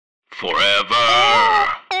Forever.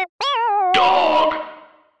 Dog.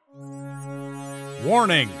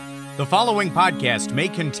 Warning! The following podcast may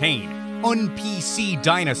contain un-PC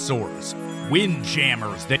dinosaurs, wind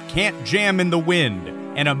jammers that can't jam in the wind,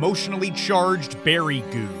 and emotionally charged berry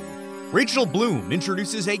goo. Rachel Bloom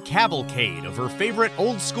introduces a cavalcade of her favorite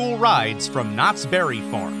old-school rides from Knott's Berry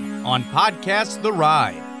Farm on Podcast The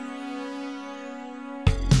Ride.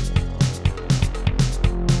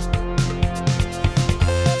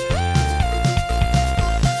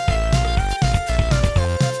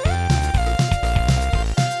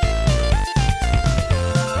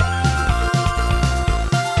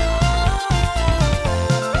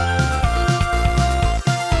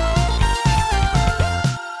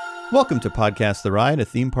 Welcome to Podcast The Ride, a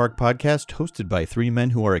theme park podcast hosted by three men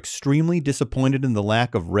who are extremely disappointed in the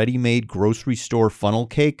lack of ready-made grocery store funnel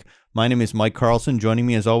cake. My name is Mike Carlson. Joining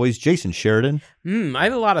me as always, Jason Sheridan. I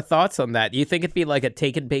have a lot of thoughts on that. You think it'd be like a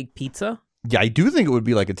take and bake pizza? Yeah, I do think it would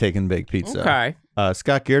be like a take and bake pizza. Okay.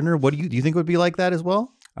 Scott Gardner, what do you think it would be like that as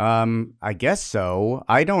well? I guess so.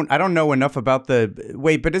 I don't know enough about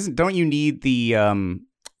don't you need the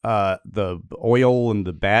oil and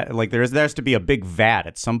the vat? Like there has to be a big vat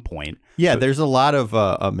at some point. Yeah, there's a lot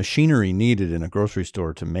of machinery needed in a grocery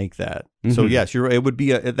store to make that. Mm-hmm. So yes, it would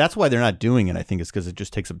be that's why they're not doing it. I think it's because it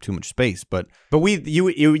just takes up too much space. But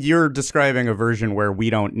you're describing a version where we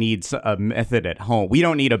don't need a method at home. We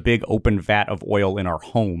don't need a big open vat of oil in our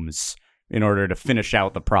homes in order to finish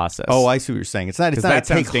out the process. Oh, I see what you're saying. It's not a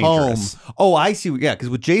take home. Oh, I see. Yeah, because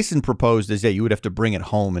what Jason proposed is, you would have to bring it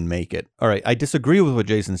home and make it. All right, I disagree with what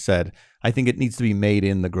Jason said. I think it needs to be made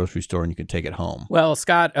in the grocery store and you can take it home. Well,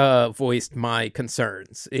 Scott voiced my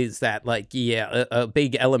concerns, is that, a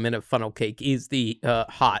big element of funnel cake is the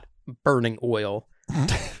hot, burning oil.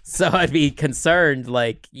 So I'd be concerned,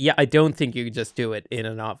 I don't think you could just do it in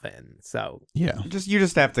an oven. So yeah, you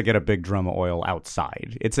just have to get a big drum of oil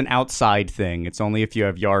outside. It's an outside thing. It's only if you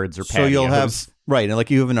have yards or patios. So you'll have and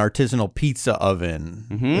you have an artisanal pizza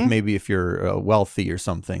oven, maybe if you're wealthy or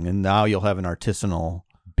something, and now you'll have an artisanal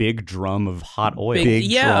big drum of hot oil.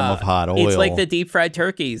 Drum of hot oil. It's like the deep fried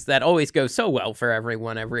turkeys that always go so well for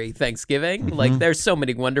everyone every Thanksgiving. Mm-hmm. There's so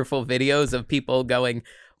many wonderful videos of people going,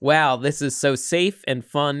 wow, this is so safe and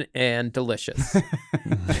fun and delicious.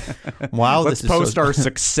 Wow, let's post our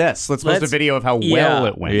success. Let's post a video of how well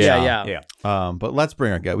it went. Yeah. But let's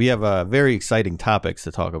bring our guest. We have very exciting topics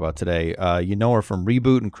to talk about today. You know her from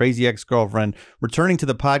Reboot and Crazy Ex-Girlfriend. Returning to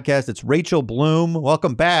the podcast, it's Rachel Bloom.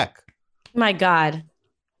 Welcome back. My God.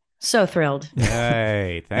 So thrilled.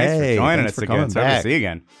 Hey, thanks for joining us again. It's good to see you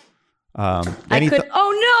again. Oh no,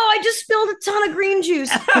 I just spilled a ton of green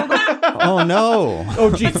juice. Oh no.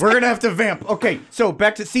 Oh geez, we're gonna have to vamp. Okay, so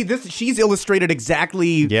back to this. She's illustrated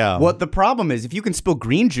exactly what the problem is. If you can spill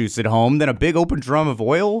green juice at home, then a big open drum of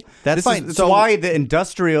oil. That's fine. It's why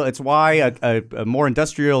it's why a more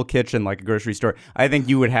industrial kitchen like a grocery store. I think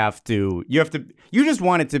you just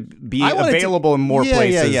want it to be available in more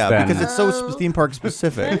places. Yeah, because it's so theme park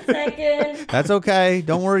specific. 1 second. That's okay.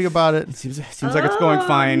 Don't worry about it. Seems like it's going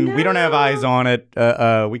fine. No. We don't have eyes on it.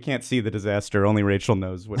 We can't see the disaster. Only Rachel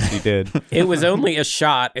knows what she did. It was only a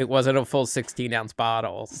shot. It wasn't a full 16-ounce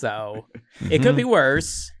bottle, so it could be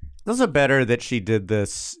worse. It's also better that she did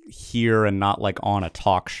this here and not on a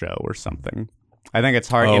talk show or something. I think it's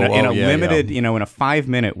hard in a limited, in a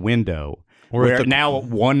 5-minute window. Where now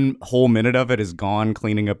 1 whole minute of it is gone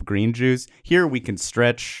cleaning up green juice. Here we can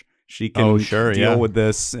stretch. She can deal with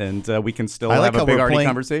this, and we can still have a big arty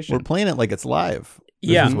conversation. We're playing it like it's live.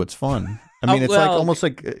 This is what's fun. I mean, it's almost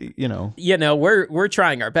like. We're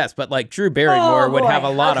trying our best, but Drew Barrymore would have a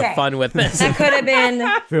lot of fun with this. That could have been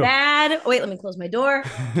bad. Wait, let me close my door.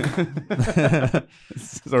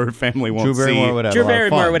 So her family won't see. Drew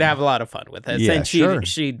Barrymore would have a lot of fun with this, and sure.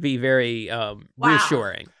 She'd be very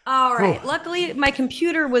reassuring. All right. Luckily, my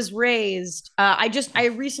computer was raised.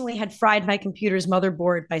 I recently had fried my computer's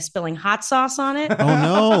motherboard by spilling hot sauce on it.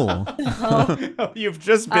 Oh no! You've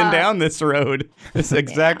just been down this road, this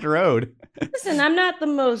exact road. Listen, I'm not the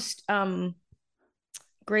most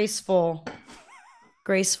graceful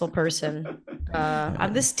person.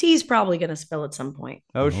 This tea's probably going to spill at some point.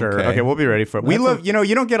 Oh, sure. Okay, we'll be ready for it. We love, you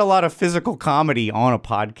don't get a lot of physical comedy on a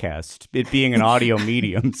podcast, it being an audio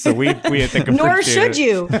medium. So we think Nor should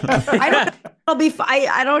you.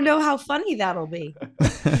 I don't know how funny that'll be.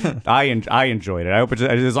 I enjoyed it. I hope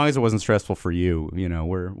as long as it wasn't stressful for you,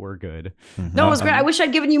 we're good. Mm-hmm. No, it was great. I wish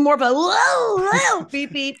I'd given you more of a whoa,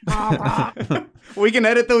 beep, beep. We can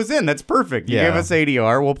edit those in. That's perfect. You gave us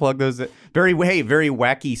ADR. We'll plug those in. Very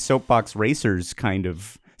wacky soapbox racers kind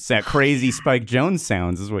of crazy Spike Jonze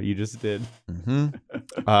sounds is what you just did.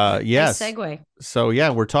 Mm-hmm. Yes. Nice segue. So yeah,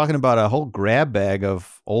 we're talking about a whole grab bag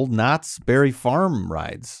of old Knott's Berry Farm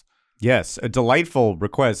rides. Yes, a delightful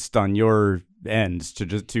request on your end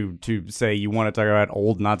to say you want to talk about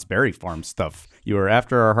old Knott's Berry Farm stuff. You were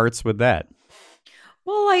after our hearts with that.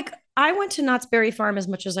 Well, like I went to Knott's Berry Farm as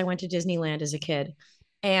much as I went to Disneyland as a kid.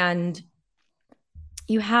 And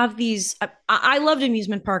you have these, I loved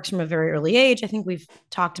amusement parks from a very early age. I think we've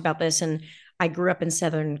talked about this. And I grew up in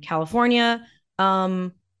Southern California,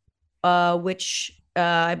 which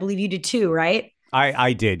I believe you did too, right?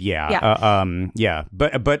 I did, yeah. Yeah.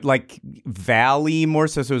 But like Valley more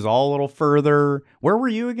so it was all a little further. Where were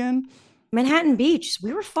you again? Manhattan Beach.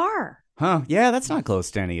 We were far. Huh. Yeah, that's not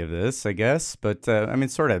close to any of this, I guess. But I mean,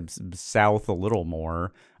 sort of south a little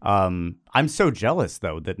more. I'm so jealous,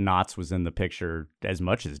 though, that Knott's was in the picture as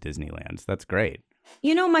much as Disneyland. That's great.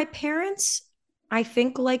 You know, my parents, I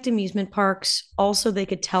think, liked amusement parks. Also, they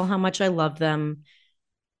could tell how much I loved them.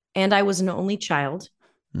 And I was an only child.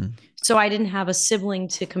 So I didn't have a sibling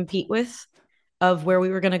to compete with of where we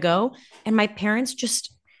were going to go. And my parents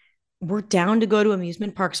just were down to go to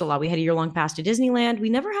amusement parks a lot. We had a year-long pass to Disneyland. We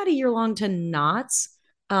never had a year-long to Knott's,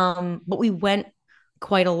 but we went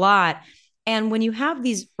quite a lot. And when you have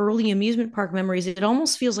these early amusement park memories, it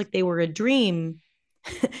almost feels like they were a dream,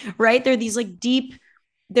 right? There are these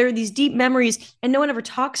deep memories, and no one ever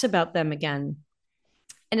talks about them again.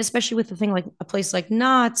 And especially with the thing like a place like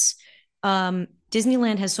Knott's,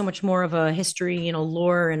 Disneyland has so much more of a history,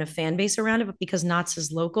 lore and a fan base around it, but because Knott's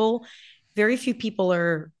is local, very few people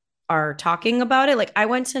are talking about it. Like I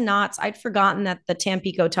went to Knott's, I'd forgotten that the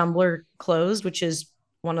Tampico Tumbler closed, which is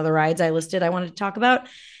one of the rides I listed I wanted to talk about.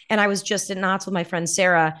 And I was just at Knott's with my friend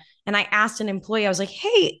Sarah, and I asked an employee, I was like,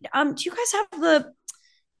 hey, do you guys have the,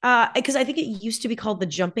 because I think it used to be called the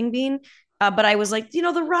Jumping Bean, but I was like, the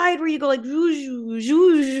ride where you go like,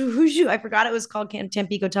 I forgot it was called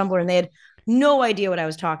Tampico Tumbler, and they had no idea what I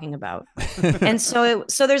was talking about. And so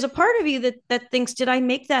there's a part of you that thinks, did I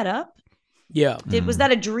make that up? Yeah. Was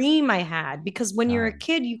that a dream I had? Because when you're a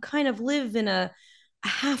kid, you kind of live in a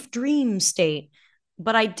half dream state,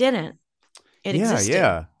 but I didn't. It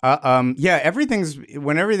existed.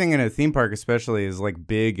 When everything in a theme park especially is like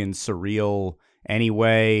big and surreal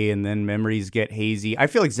anyway, and then memories get hazy. I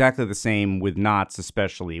feel exactly the same with Knott's,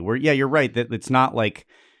 especially where, yeah, you're right that it's not like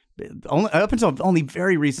up until only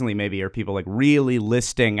very recently maybe are people like really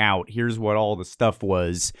listing out here's what all the stuff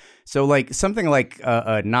was. So like something like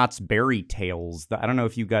Knott's Berry Tales, I don't know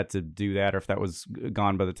if you got to do that or if that was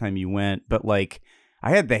gone by the time you went, but like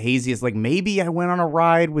I had the haziest, like maybe I went on a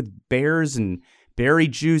ride with bears and berry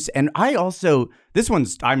juice. And I also, this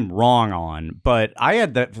one's I'm wrong on, but I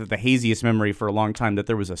had the haziest memory for a long time that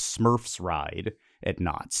there was a Smurfs ride at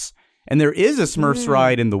Knott's. And there is a Smurfs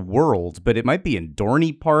ride in the world, but it might be in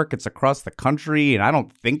Dorney Park. It's across the country, and I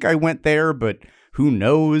don't think I went there, but who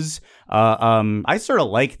knows? I sort of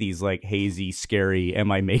like these like hazy, scary,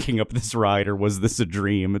 am I making up this ride or was this a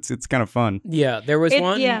dream? It's kind of fun. Yeah, there was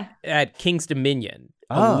one at King's Dominion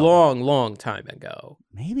a long time ago.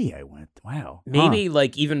 Maybe I went. Wow. Maybe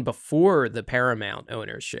like even before the Paramount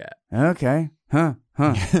ownership. Okay. Huh.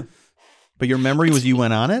 But your memory was you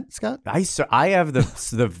went on it, Scott? I have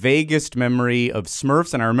the vaguest memory of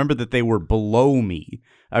Smurfs, and I remember that they were below me.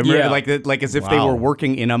 I remember like as if they were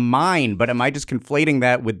working in a mine. But am I just conflating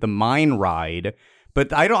that with the mine ride?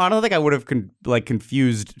 But I don't think I would have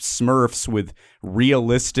confused Smurfs with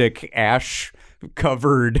realistic ash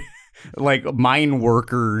covered like mine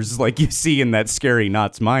workers like you see in that scary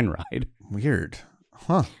Knott's mine ride. Weird,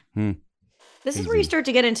 huh? This is where you start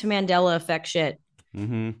to get into Mandela effect shit.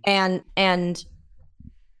 Mm-hmm. And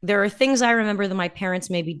there are things I remember that my parents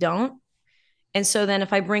maybe don't, and so then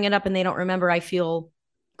if I bring it up and they don't remember, I feel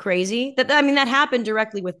crazy. That happened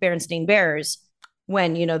directly with Berenstain Bears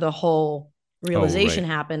when the whole realization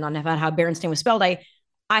happened on about how Berenstain was spelled. I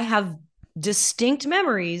have distinct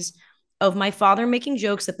memories of my father making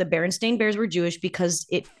jokes that the Berenstain Bears were Jewish because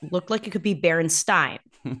it looked like it could be Berenstein.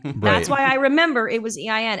 That's why I remember it was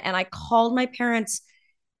EIN, and I called my parents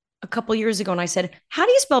a couple years ago and I said, how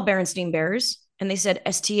do you spell Berenstain Bears? And they said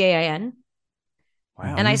STAIN.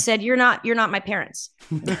 Wow. And I said, you're not my parents.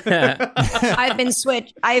 I've been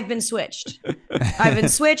switched. I'm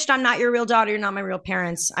not your real daughter. You're not my real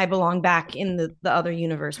parents. I belong back in the other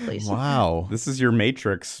universe, please. Wow. This is your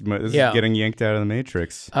Matrix. This is getting yanked out of the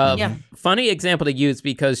Matrix. Funny example to use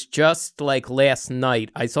because just like last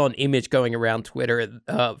night, I saw an image going around Twitter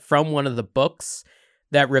from one of the books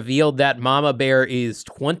that revealed that Mama Bear is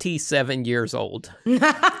 27 years old.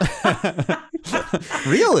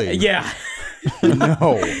 Really? Yeah.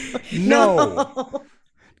 No.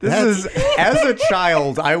 This is, as a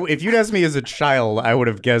child, if you'd asked me as a child, I would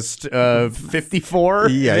have guessed 54,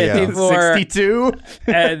 62,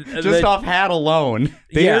 and just off hat alone.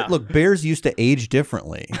 Look, bears used to age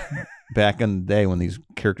differently back in the day when these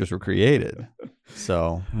characters were created.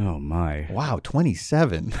 So, oh my, wow,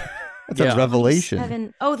 27. That's a revelation.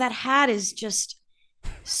 27. Oh, that hat is just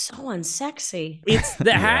so unsexy. It's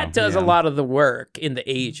the hat does a lot of the work in the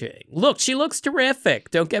aging. Look, she looks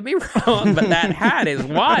terrific. Don't get me wrong, but that hat is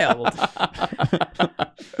wild. Yeah,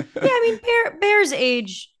 I mean, bears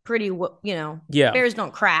age pretty well. Bears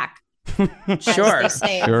don't crack. Sure. They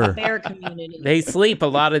say in the bear community. They sleep a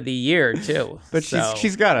lot of the year too. But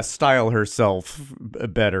she's got to style herself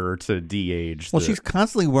better to de-age. Well, she's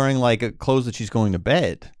constantly wearing like clothes that she's going to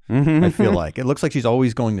bed. I feel like it looks like she's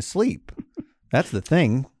always going to sleep. That's the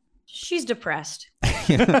thing. She's depressed.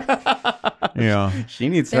 Yeah. She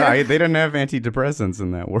needs they didn't have antidepressants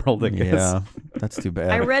in that world, I guess. Yeah, that's too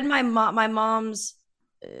bad. I read my mom's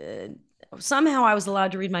somehow I was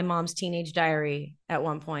allowed to read my mom's teenage diary at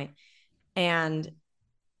one point. And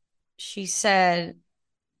she said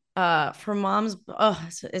for mom's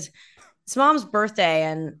it's mom's birthday,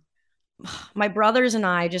 and my brothers and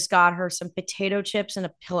I just got her some potato chips and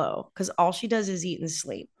a pillow because all she does is eat and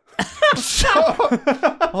sleep.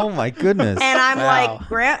 Oh my goodness. And I'm like,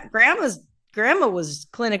 grandma was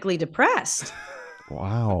clinically depressed.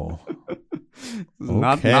 Wow.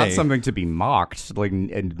 Not something to be mocked, like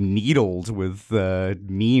and needled with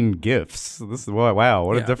mean gifts. Wow,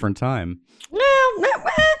 what a different time. No,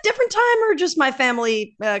 different time or just my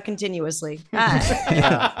family continuously.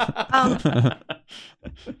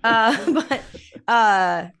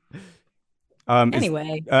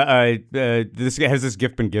 Anyway, has this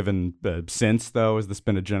gift been given since though? Has this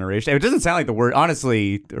been a generation? It doesn't sound like the word.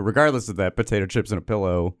 Honestly, regardless of that, potato chips and a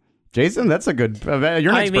pillow. Jason, that's a good.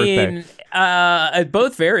 Your next birthday.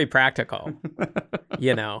 Both very practical.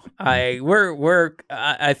 I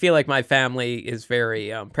feel like my family is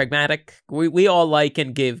very pragmatic. We all like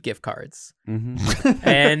and give gift cards,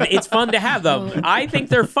 and it's fun to have them. I think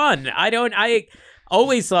they're fun. I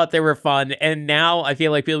always thought they were fun, and now I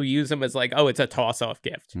feel like people use them as like, oh, it's a toss-off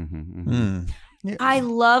gift. Yeah. I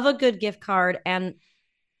love a good gift card, and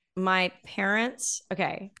my parents.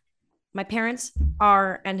 My parents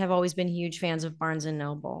are and have always been huge fans of Barnes &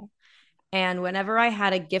 Noble. And whenever I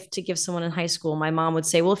had a gift to give someone in high school, my mom would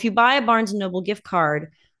say, well, if you buy a Barnes & Noble gift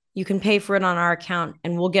card, you can pay for it on our account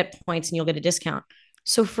and we'll get points and you'll get a discount.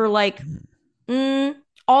 So for like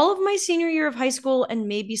all of my senior year of high school and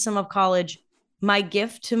maybe some of college, my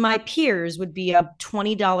gift to my peers would be a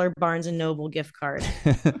 $20 Barnes & Noble gift card.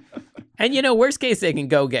 And, worst case, they can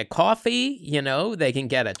go get coffee, they can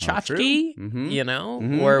get a tchotchke,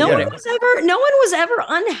 or no one was ever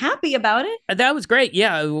unhappy about it. That was great.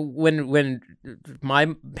 Yeah. When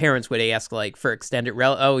my parents would ask, like, for extended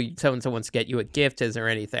so-and-so wants to get you a gift, is there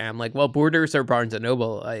anything? I'm like, well, Borders or Barnes &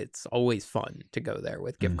 Noble, it's always fun to go there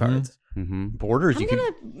with gift cards. Borders, maybe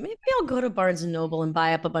I'll go to Barnes & Noble and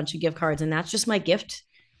buy up a bunch of gift cards, and that's just my gift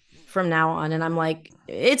from now on. And I'm like,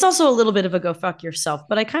 it's also a little bit of a go fuck yourself,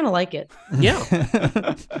 but I kind of like it. Yeah.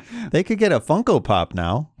 They could get a Funko Pop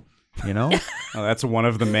now, Oh, that's one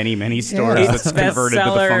of the many stores that's converted to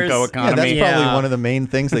the Funko economy. That's probably one of the main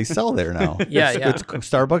things they sell there now. It's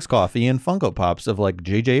Starbucks coffee and Funko Pops of like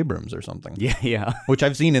J.J. Abrams or something. Yeah. Which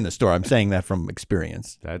I've seen in the store. I'm saying that from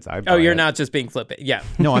experience. You're not just being flippant. Yeah.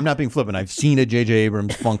 No, I'm not being flippant. I've seen a J.J.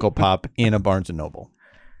 Abrams Funko Pop in a Barnes & Noble.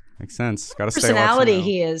 Makes sense. Got to stay personality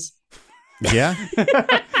he is. Yeah.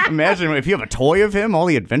 Imagine if you have a toy of him, all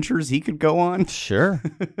the adventures he could go on. Sure.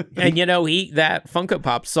 And that Funko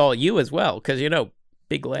Pop saw you as well, because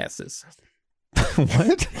big glasses.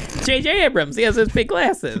 What? J.J. Abrams, he has those big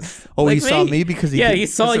glasses. Oh, he saw me because he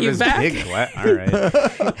saw you back. All right.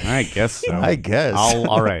 I guess so. I guess.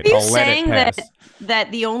 All right. Are you I'll let it saying pass.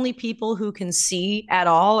 that the only people who can see at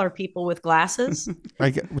all are people with glasses?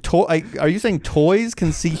 Are you saying toys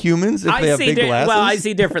can see humans if they have big glasses? Well, I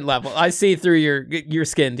see different level. I see through your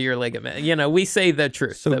skin to your ligament. We say the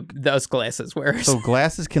truth. So, those glasses wearers. So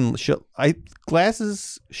glasses can show.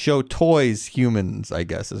 Glasses show toys humans. I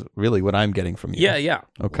guess is really what I'm getting from you. Yeah.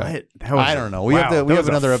 Okay. I don't know. We have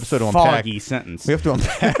another episode to unpack. Foggy sentence. We have to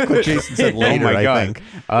unpack what Jason said later. Oh my God.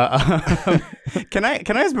 I think. Can I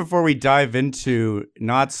ask before we dive into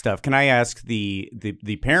Knott stuff? Can I ask the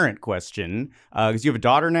parent question? Because you have a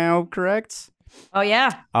daughter now, correct? Oh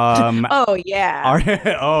yeah. Oh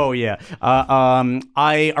yeah.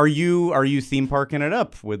 Are you theme parking it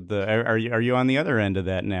up with the? Are you on the other end of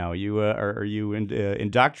that now? Are you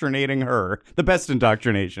indoctrinating her? The best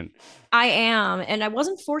indoctrination. I am, and I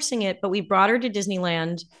wasn't forcing it, but we brought her to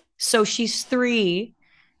Disneyland. So she's 3,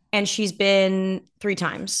 and she's been 3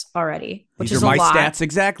 times already, which These is are my a lot. stats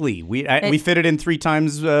exactly. We fit it in 3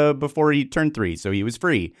 times before he turned 3, so he was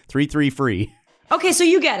free. 3 free. Okay, so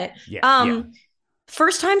you get it. Yeah.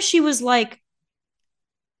 First time she was like,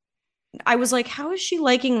 I was like, how is she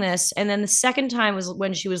liking this? And then the second time was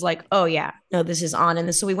when she was like, oh yeah, no, this is on. And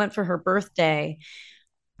then, so we went for her birthday,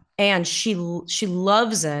 and she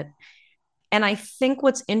loves it. And I think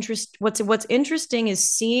what's interesting is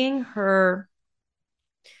seeing her,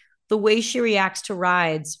 the way she reacts to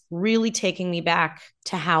rides, really taking me back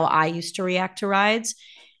to how I used to react to rides.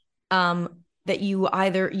 That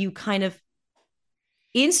you kind of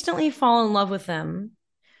instantly fall in love with them.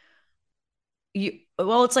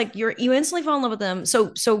 It's like you instantly fall in love with them.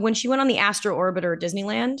 So when she went on the Astro Orbiter at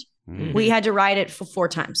Disneyland, we had to ride it for 4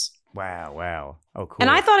 times. Wow. Oh, cool. And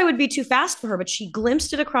I thought it would be too fast for her, but she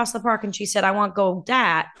glimpsed it across the park and she said, I want go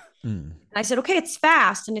that. And I said, okay, it's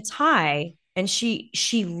fast and it's high. And she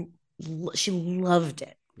loved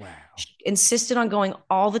it. Wow. She insisted on going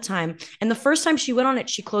all the time. And the first time she went on it,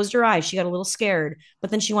 she closed her eyes. She got a little scared, but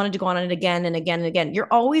then she wanted to go on it again and again and again. You're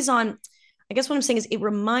always on. I guess what I'm saying is it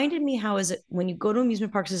reminded me how is it when you go to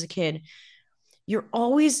amusement parks as a kid, you're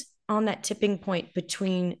always on that tipping point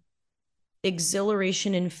between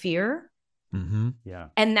exhilaration and fear. Mm-hmm. Yeah.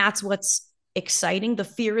 And that's what's exciting. The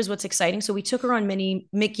fear is what's exciting. So we took her on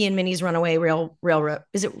Mickey and Minnie's Runaway Railroad.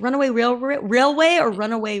 Is it Runaway Railway or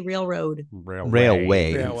Runaway Railroad?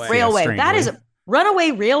 Railway. Railway. That is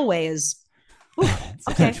Runaway Railway is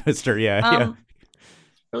okay. Twister, yeah.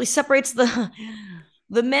 Really separates the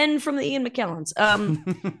men from the Ian McKellens.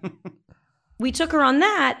 We took her on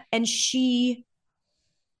that, and she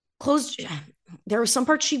closed. There were some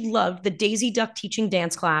parts she loved. The Daisy Duck teaching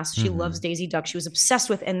dance class. She loves Daisy Duck. She was obsessed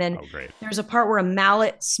with. And then there's a part where a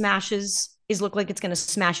mallet look like it's going to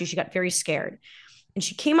smash you. She got very scared, and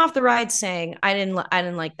she came off the ride saying, "I didn't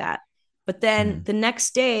like that." But then the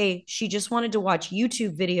next day, she just wanted to watch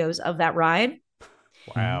YouTube videos of that ride.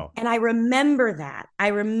 Wow. And I remember that. I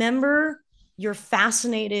remember you're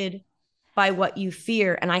fascinated by what you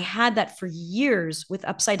fear. And I had that for years with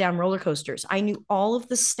upside down roller coasters. I knew all of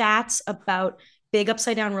the stats about big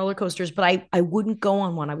upside down roller coasters, but I wouldn't go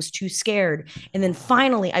on one. I was too scared. And then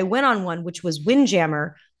finally I went on one, which was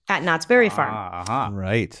Windjammer at Knott's Berry Farm.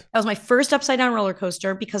 Right. That was my first upside down roller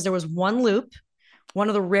coaster because there was one loop, one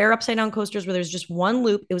of the rare upside down coasters where there's just one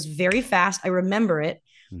loop. It was very fast. I remember it.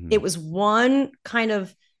 It was one kind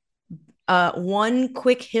of one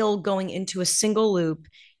quick hill going into a single loop.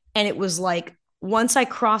 And it was like, once I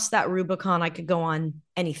crossed that Rubicon, I could go on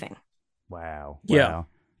anything. Wow. Yeah.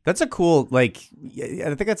 That's a cool, I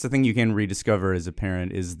think that's the thing you can rediscover as a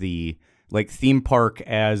parent is the, theme park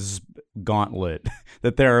as gauntlet,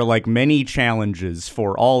 that there are, many challenges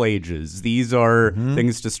for all ages. These are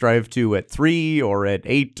things to strive to at 3 or at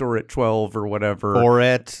 8 or at 12 or whatever. Or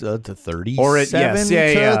at 37 or at,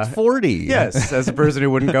 to 40. Yes, as a person who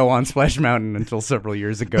wouldn't go on Splash Mountain until several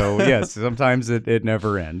years ago. Yes, sometimes it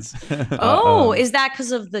never ends. Is that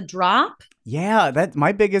because of the drop? Yeah, that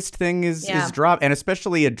my biggest thing is drop, and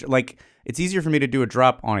especially it's easier for me to do a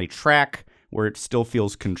drop on a track where it still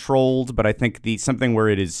feels controlled, but I think something where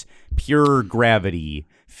it is pure gravity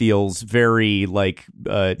feels very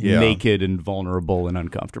naked and vulnerable and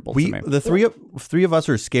uncomfortable to me. The three of us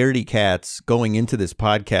are scaredy cats going into this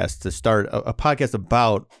podcast to start a podcast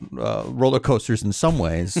about roller coasters in some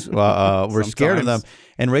ways. We're scared of them.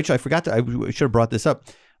 And Rachel, I should have brought this up.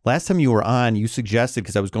 Last time you were on, you suggested,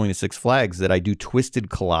 because I was going to Six Flags, that I do Twisted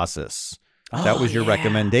Colossus. That was your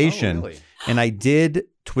recommendation. Oh, really? And I did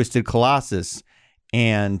Twisted Colossus,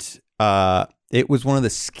 and it was one of the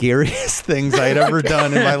scariest things I had ever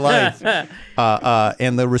done in my life.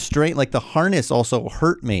 And the restraint, the harness also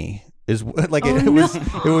hurt me. It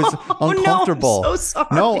was uncomfortable. No, I'm so sorry.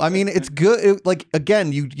 No, I mean, it's good.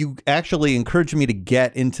 Again, you actually encouraged me to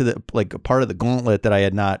get into the a part of the gauntlet that I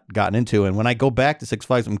had not gotten into. And when I go back to Six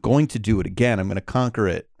Flags, I'm going to do it again. I'm going to conquer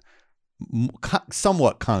it,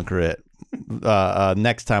 somewhat conquer it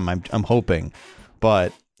next time. I'm hoping,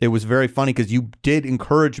 but it was very funny because you did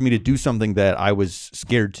encourage me to do something that I was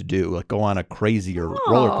scared to do, like go on a crazier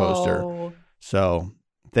roller coaster. So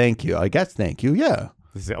thank you. I guess thank you. Yeah.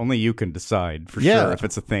 Only you can decide for sure if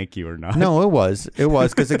it's a thank you or not. No, it was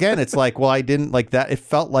because again, it's I didn't like that. It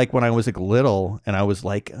felt like when I was little and I was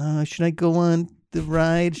like, should I go on the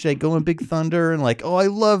ride? Should I go on Big Thunder? And I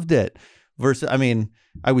loved it. Versus, I mean,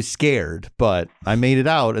 I was scared, but I made it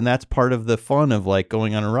out, and that's part of the fun of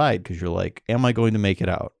going on a ride because you're like, am I going to make it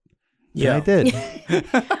out? Yeah, and I did.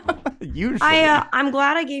 Usually, I'm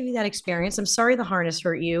glad I gave you that experience. I'm sorry the harness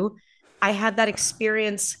hurt you. I had that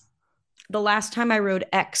experience the last time I rode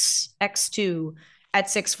X2, at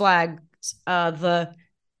Six Flags, the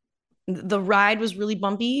ride was really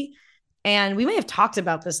bumpy, and we may have talked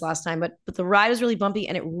about this last time, but the ride was really bumpy,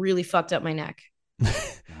 and it really fucked up my neck.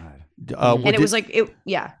 And it was like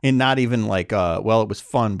yeah. And not even like well, it was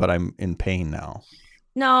fun, but I'm in pain now.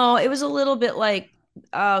 No, it was a little bit like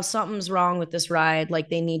something's wrong with this ride. Like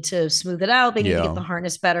they need to smooth it out. They need to get the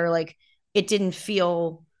harness better. Like it didn't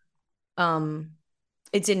feel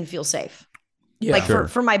safe. Yeah. Like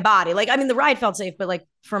for my body. Like I mean the ride felt safe, but like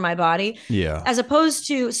for my body. Yeah. As opposed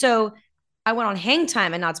to so I went on hang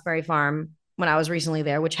time at Knott's Berry Farm when I was recently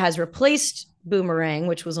there, which has replaced Boomerang,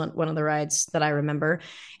 which was one of the rides that I remember.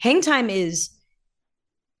 Hang time is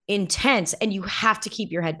intense and you have to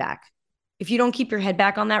keep your head back. If you don't keep your head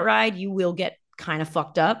back on that ride, you will get kind of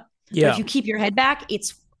fucked up. Yeah. But if you keep your head back,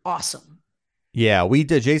 it's awesome. Yeah, we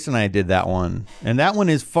did. Jason and I did that one, and that one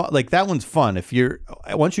is fun. Like that one's fun. If you're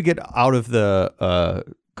once you get out of the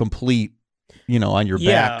complete, on your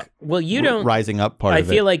back. Well, you don't rising up part. I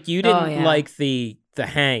feel like you didn't like the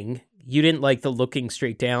hang. You didn't like the looking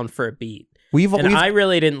straight down for a beat. I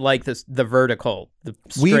really didn't like the vertical.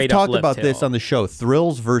 We've talked about this on the show,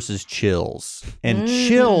 thrills versus chills. And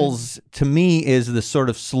chills, to me, is the sort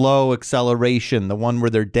of slow acceleration, the one where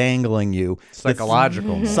they're dangling you.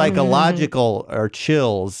 Psychological. Psychological are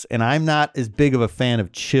chills. And I'm not as big of a fan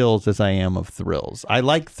of chills as I am of thrills. I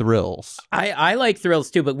like thrills. I like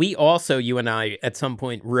thrills too, but we also, you and I, at some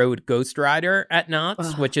point rode Ghost Rider at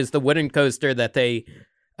Knott's, which is the wooden coaster that they...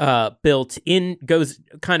 goes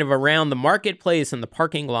kind of around the marketplace and the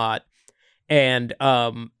parking lot. And,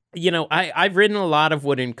 I've ridden a lot of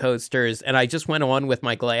wooden coasters and I just went on with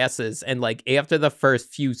my glasses. And like after the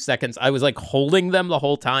first few seconds, I was like holding them the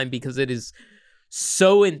whole time because it is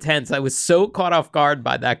so intense. I was so caught off guard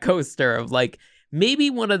by that coaster of like,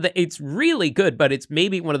 maybe it's really good, but it's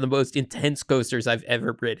maybe one of the most intense coasters I've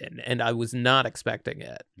ever ridden. And I was not expecting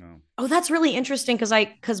it. No. Oh, that's really interesting.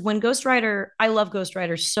 Cause when Ghost Rider, I love Ghost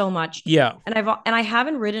Rider so much. Yeah. And I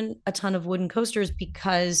haven't ridden a ton of wooden coasters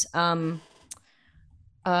because, I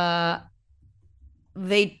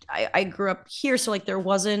grew up here. So like there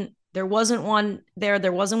wasn't one there.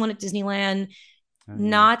 There wasn't one at Disneyland.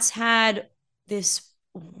 Knott's had this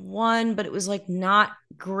one, but it was like not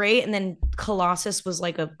great. And then Colossus was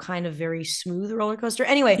like a kind of very smooth roller coaster.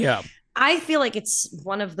 Anyway, yeah. I feel like it's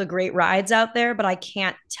one of the great rides out there, but I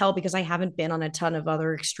can't tell because I haven't been on a ton of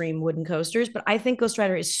other extreme wooden coasters, but I think Ghost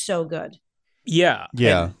Rider is so good. Yeah.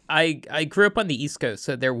 Yeah. And I grew up on the East Coast,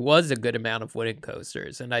 so there was a good amount of wooden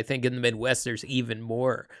coasters. And I think in the Midwest, there's even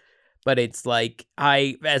more. But it's like,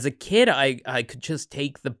 as a kid, I could just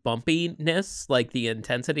take the bumpiness, like the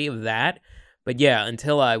intensity of that. But yeah,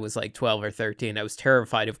 until I was like 12 or 13, I was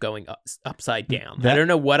terrified of going upside down. I don't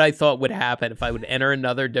know what I thought would happen if I would enter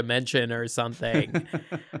another dimension or something.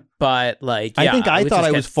 But like, yeah, I thought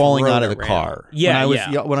I was falling out of the car. Yeah,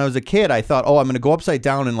 when I was a kid, I thought, I'm going to go upside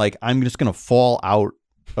down and like I'm just going to fall out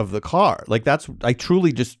of the car. Like I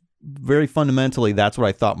truly just very fundamentally, that's what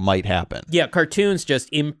I thought might happen. Yeah, cartoons just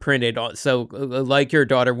imprinted on. So like your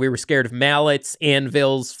daughter, we were scared of mallets,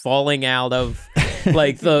 anvils falling out of.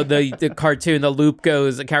 Like the cartoon,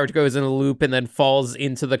 the character goes in a loop and then falls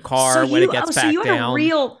into the car when it gets back down.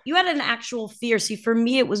 You had an actual fear. See, for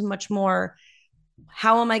me, it was much more,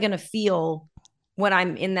 how am I going to feel when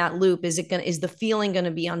I'm in that loop? Is the feeling going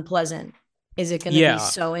to be unpleasant? Is it going to be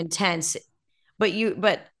so intense?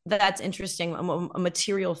 But that's interesting. A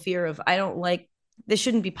material fear of, I don't like, this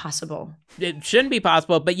shouldn't be possible. It shouldn't be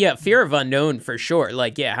possible, but yeah, fear of unknown for sure.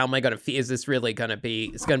 Like, yeah, how am I going to feel? Is this really going to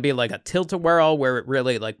be, it's going to be like a tilt-a-whirl where it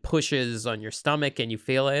really like pushes on your stomach and you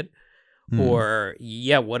feel it? Or,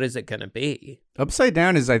 yeah, what is it going to be? Upside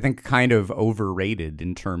down is, I think, kind of overrated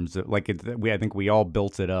in terms of, like, I think we all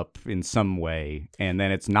built it up in some way, and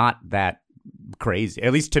then it's not that crazy.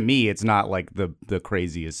 At least to me, it's not like the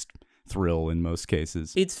craziest thrill in most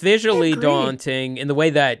cases. It's visually daunting in the way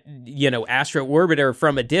that, Astro Orbiter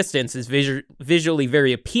from a distance is visually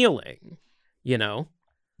very appealing,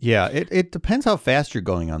 Yeah, it depends how fast you're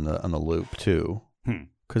going on the loop too.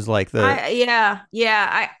 Because like I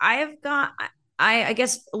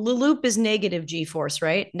guess the loop is negative G-force,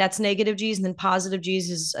 right? That's negative G's, and then positive G's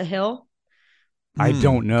is a hill. I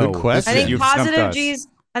don't know. Good question. I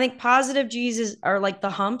think positive G's are like the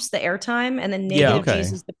humps, the airtime, and then negative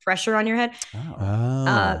G's is the pressure on your head.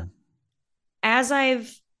 As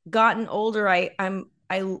I've gotten older, it's not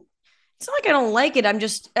like I don't like it.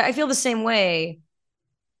 I feel the same way.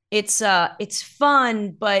 It's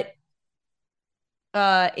fun, but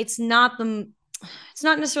it's not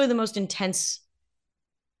necessarily the most intense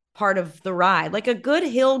part of the ride. Like a good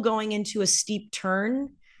hill going into a steep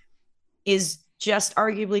turn is just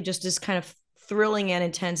arguably just as kind of thrilling and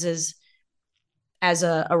intense as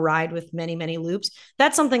a ride with many, many loops.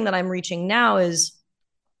 That's something that I'm reaching now is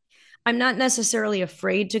I'm not necessarily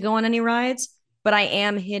afraid to go on any rides, but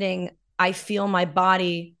I feel my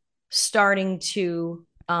body starting to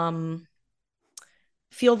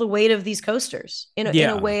feel the weight of these coasters in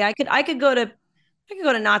a way. I could go to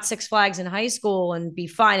Knott Six Flags in high school and be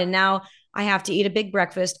fine. And now I have to eat a big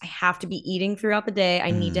breakfast. I have to be eating throughout the day.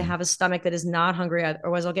 I need to have a stomach that is not hungry,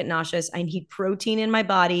 otherwise I'll get nauseous. I need protein in my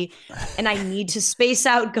body, and I need to space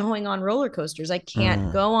out going on roller coasters. I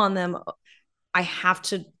can't go on them. I have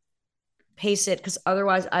to pace it because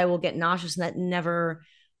otherwise I will get nauseous, and that never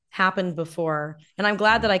happened before. And I'm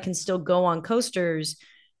glad that I can still go on coasters,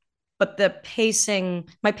 but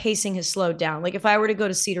my pacing has slowed down. Like if I were to go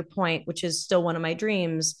to Cedar Point, which is still one of my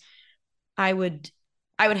dreams, I would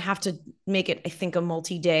have to make it, I think, a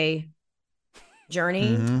multi-day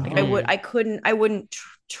journey. Like I wouldn't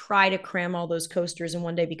try to cram all those coasters in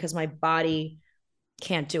one day because my body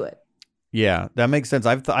can't do it. Yeah, that makes sense.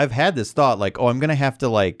 I've had this thought like, oh, I'm going to have to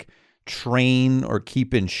like train or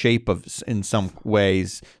keep in shape in some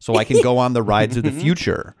ways so I can go on the rides of the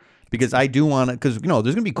future. Because I do want to, because there's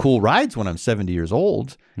going to be cool rides when I'm 70 years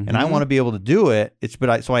old, and I want to be able to do it.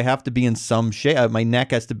 So I have to be in some shape. My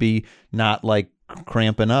neck has to be not like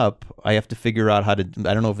cramping up. I have to figure out how to.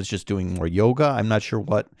 I don't know if it's just doing more yoga. I'm not sure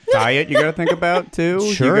what diet you got to think about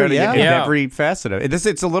too. Sure, every facet of it.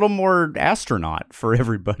 It's a little more astronaut for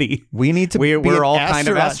everybody. We need to. We're all kind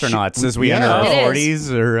of astronauts as we enter our 40s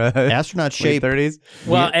or astronaut shape 30s.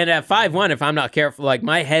 Well, and at 5'1", if I'm not careful, like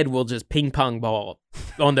my head will just ping pong ball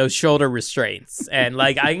on those shoulder restraints, and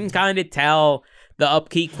like I can kind of tell the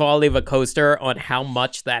upkeep quality of a coaster on how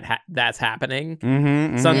much that's happening.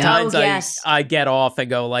 Sometimes I get off and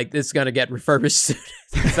go like, this is going to get refurbished.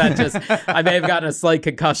 I may have gotten a slight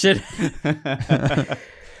concussion.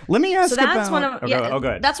 Let me ask so that's about... one of go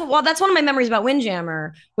ahead. That's one of my memories about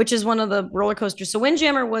Windjammer, which is one of the roller coasters. So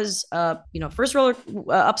Windjammer was first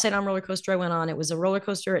upside down roller coaster I went on. It was a roller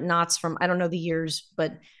coaster at Knott's from, I don't know the years,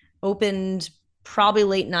 but opened probably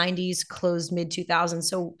late 90s, closed mid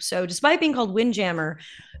 2000s. So despite being called Windjammer,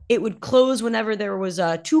 it would close whenever there was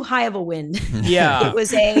too high of a wind. Yeah.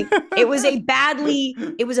 it was a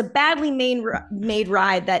badly made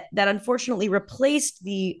ride that unfortunately replaced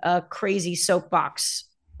the crazy soapbox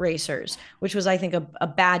racers, which was, I think, a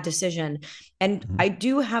bad decision. And I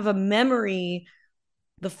do have a memory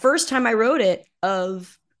the first time I rode it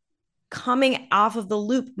of coming off of the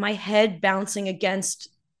loop, my head bouncing against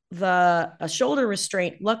a shoulder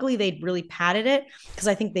restraint. Luckily they'd really padded it because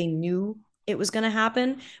I think they knew it was going to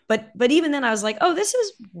happen. But even then I was like, oh, this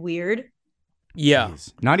is weird. Yeah.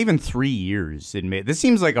 Jeez. Not even 3 years. This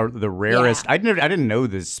seems like the rarest. Yeah. I didn't know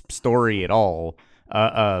this story at all.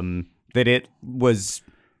 That it was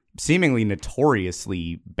seemingly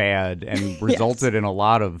notoriously bad and resulted in a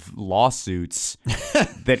lot of lawsuits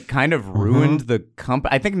that kind of ruined the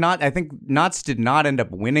company. I think Knott's did not end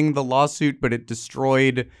up winning the lawsuit, but it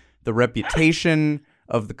destroyed the reputation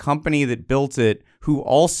of the company that built it, who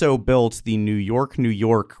also built the New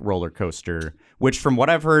York roller coaster, which from what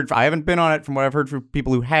I've heard, I haven't been on it, from what I've heard from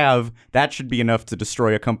people who have, that should be enough to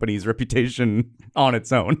destroy a company's reputation on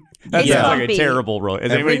its own. That sounds like a terrible roller.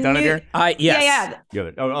 Has anybody done it here? Yes. Yeah.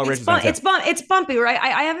 It's bumpy, right?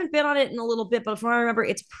 I haven't been on it in a little bit, but from what I remember,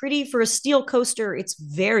 it's pretty, for a steel coaster, it's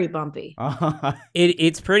very bumpy.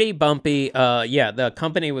 It's pretty bumpy. The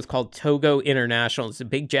company was called Togo International. It's a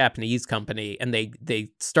big Japanese company, and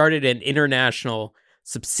they started an international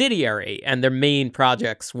subsidiary, and their main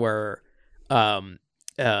projects were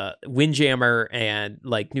Windjammer and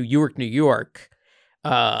like New York.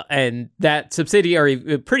 And that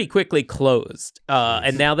subsidiary pretty quickly closed.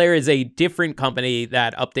 And now there is a different company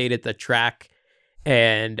that updated the track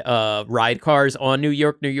and ride cars on New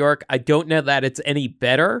York. I don't know that it's any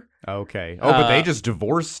better. Okay. But they just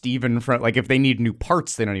divorced even from, like, if they need new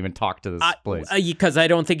parts, they don't even talk to this place. Because I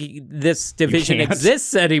don't think this division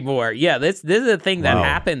exists anymore. Yeah, this is a thing that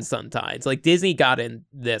happens sometimes. Like Disney got in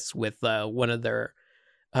this with one of their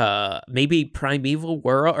maybe Primeval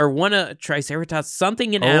World or one of Triceratops,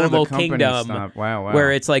 something in Animal Kingdom. Wow.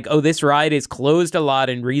 Where it's like, this ride is closed a lot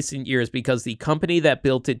in recent years because the company that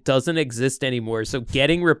built it doesn't exist anymore. So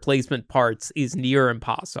getting replacement parts is near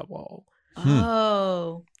impossible.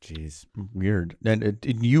 Oh, jeez, weird. And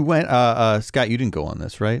you went, Scott, you didn't go on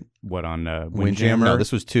this, right? What, on Windjammer? No,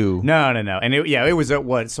 this was 2. No. And it was at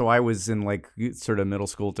what? So I was in like sort of middle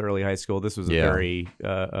school to early high school. This was a very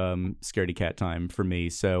scaredy cat time for me.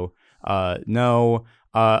 So no.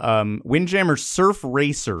 Windjammer Surf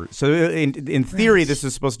Racer. So in theory, this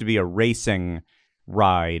is supposed to be a racing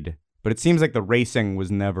ride, but it seems like the racing was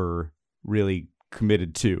never really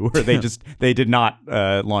committed to, or they did not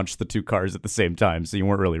launch the two cars at the same time, so you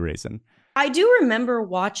weren't really racing. I do remember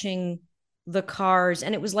watching the cars,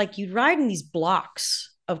 and it was like you'd ride in these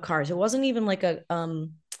blocks of cars. It wasn't even like a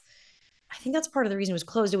I think that's part of the reason it was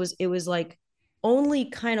closed. It was like only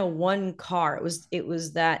kind of one car. It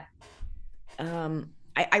was that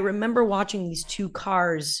I remember watching these two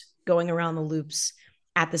cars going around the loops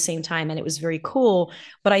at the same time, and it was very cool.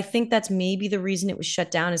 But I think that's maybe the reason it was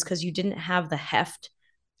shut down, is because you didn't have the heft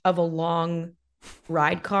of a long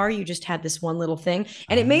ride car. You just had this one little thing,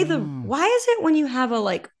 and it made why is it when you have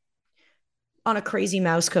on a Crazy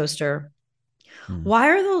Mouse coaster, why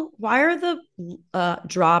are the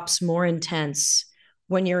drops more intense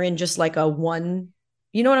when you're in just like a one,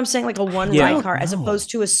 you know what I'm saying? Like a one ride car as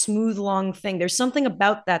opposed to a smooth long thing. There's something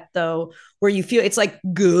about that though, where you feel it's like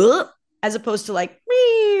good as opposed to like,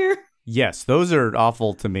 meow. Yes, those are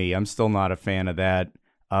awful to me. I'm still not a fan of that.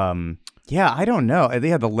 Yeah, I don't know.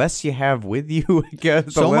 Yeah, the less you have with you, I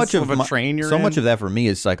guess, the less of a train you're in. So much of that for me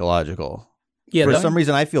is psychological. Yeah, for some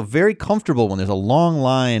reason, I feel very comfortable when there's a long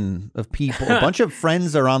line of people. A bunch of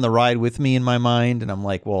friends are on the ride with me in my mind, and I'm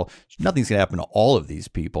like, well, nothing's going to happen to all of these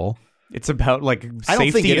people. It's about like safety I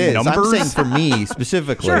don't think it is. numbers. I'm saying for me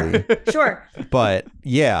specifically. Sure. But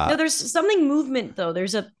yeah. No, there's something movement though.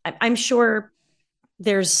 I'm sure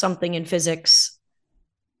there's something in physics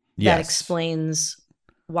that explains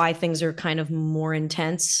why things are kind of more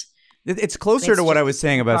intense. It's closer to what I was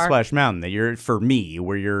saying about Splash Mountain, that you're, for me,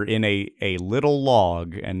 where you're in a little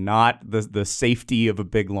log and not the safety of a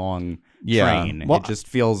big long train. Well, it just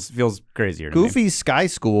feels crazier to me. Goofy's Sky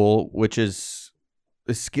School, which is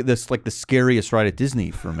this like the scariest ride at Disney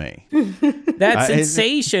for me. That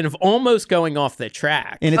sensation of almost going off the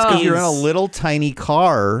track. And it's because you're in a little tiny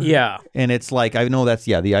car. Yeah. And it's like, I know that's,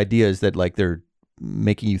 the idea is that like they're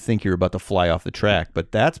making you think you're about to fly off the track,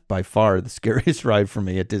 but that's by far the scariest ride for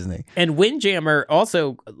me at Disney. And Windjammer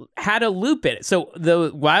also had a loop in it, so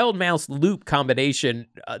the Wild Mouse loop combination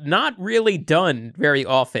not really done very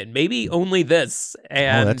often, maybe only this.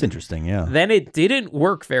 And that's interesting. Yeah, then it didn't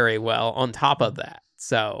work very well on top of that,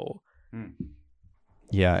 so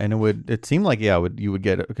yeah, and it seemed like you would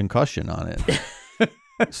get a concussion on it.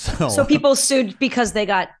 So people sued because they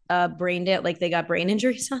got brain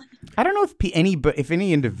injuries on it? I don't know if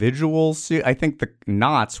any individuals sued. I think the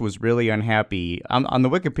Knotts was really unhappy. On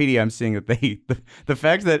the Wikipedia, I'm seeing that the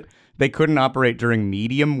fact that they couldn't operate during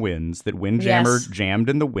medium winds, that Windjammer jammed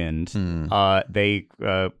in the wind,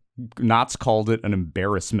 Knotts called it an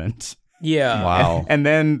embarrassment. Yeah. Wow. And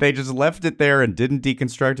then they just left it there and didn't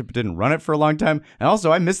deconstruct it, but didn't run it for a long time. And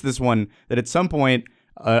also, I missed this one, that at some point,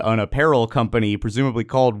 an apparel company, presumably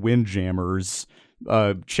called Windjammers,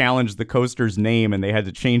 challenged the coaster's name, and they had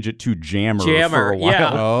to change it to Jammer for a while.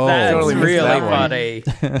 Yeah, that's totally really funny.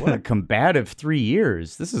 What a combative 3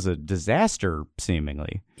 years. This is a disaster,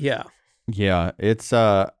 seemingly. Yeah. Yeah, it's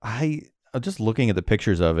I'm just looking at the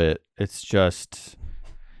pictures of it. It's just,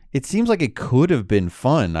 it seems like it could have been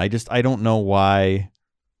fun. I don't know why.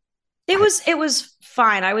 It was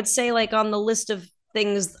fine. I would say, like, on the list of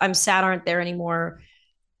things I'm sad aren't there anymore,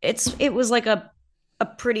 it was like a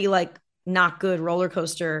pretty like not good roller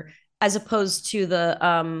coaster, as opposed to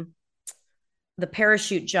the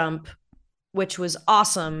parachute jump, which was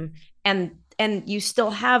awesome, and you still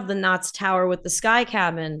have the Knott's Tower with the sky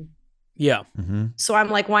cabin. Yeah. Mm-hmm. So I'm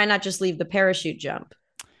like, why not just leave the parachute jump?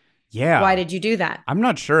 Yeah. Why did you do that? I'm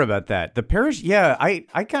not sure about that. The parachute,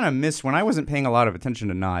 I kind of miss, when I wasn't paying a lot of attention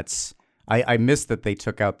to Knott's, I missed that they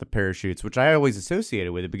took out the parachutes, which I always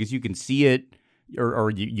associated with it, because you can see it, or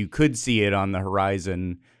you could see it on the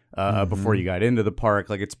horizon before you got into the park.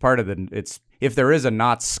 Like, it's part of if there is a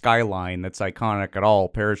Knott's skyline that's iconic at all,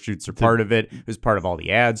 parachutes are part of it. It was part of all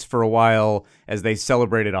the ads for a while as they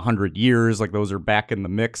celebrated 100 years. Like, those are back in the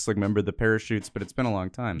mix. Like, remember the parachutes, but it's been a long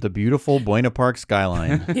time. The beautiful Buena Park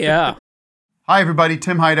skyline. Yeah. Hi, everybody.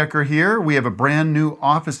 Tim Heidecker here. We have a brand new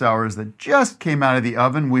office hours that just came out of the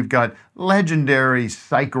oven. We've got legendary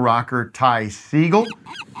psych rocker Ty Siegel.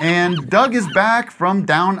 And Doug is back from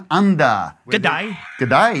down under. G'day.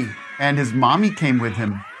 G'day. And his mommy came with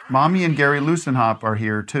him. Mommy and Gary Lusenhop are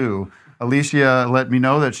here, too. Alicia let me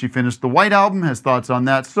know that she finished the White Album, has thoughts on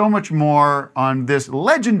that. So much more on this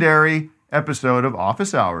legendary episode of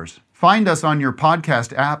Office Hours. Find us on your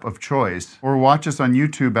podcast app of choice, or watch us on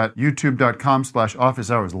YouTube at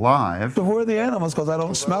youtube.com/officeHoursLive. So who are the animals? Because I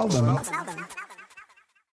don't smell them.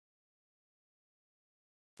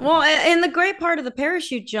 Well, and the great part of the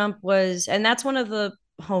parachute jump was, and that's one of the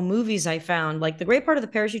home movies I found, like, the great part of the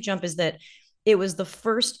parachute jump is that it was the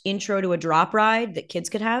first intro to a drop ride that kids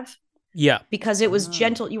could have. Yeah. Because it was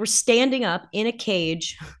gentle. You were standing up in a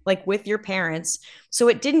cage, like with your parents. So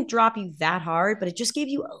it didn't drop you that hard, but it just gave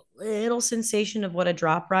you a little sensation of what a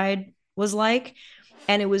drop ride was like.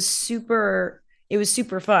 And it was super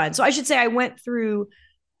fun. So I should say I went through,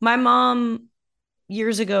 my mom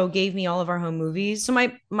years ago gave me all of our home movies. So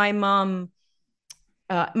my mom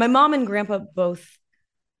and grandpa both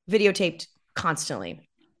videotaped constantly.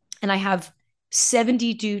 And I have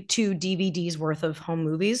 72 DVDs worth of home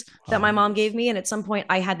movies that my mom gave me. And at some point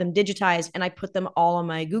I had them digitized and I put them all on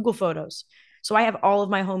my Google Photos. So I have all of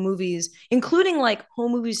my home movies, including like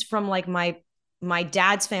home movies from like my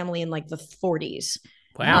dad's family in like the 40s.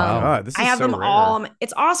 Wow. This is I have so them rare. all.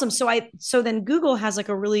 It's awesome. So then Google has like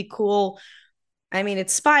a really cool, I mean,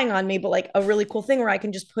 it's spying on me, but like a really cool thing where I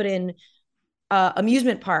can just put in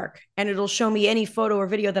amusement park and it'll show me any photo or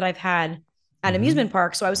video that I've had at amusement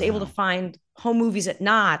park. So I was able to find home movies at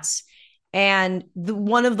Knott's, and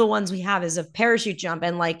one of the ones we have is a parachute jump,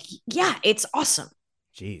 and like, yeah, it's awesome.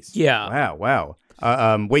 Jeez. Yeah. Wow.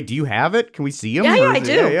 Wait, do you have it? Can we see him? Yeah, I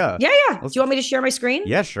do. Yeah. Do you want me to share my screen?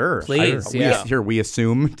 Yeah, sure. Please, yeah. We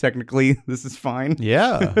assume technically this is fine.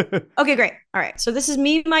 Yeah. Okay, great. All right. So this is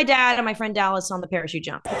me, my dad, and my friend Dallas on the parachute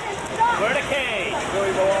jump. Where the cage?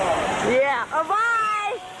 Yeah.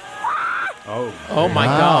 Bye. Oh my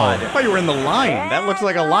God. I thought you were in the line. That looks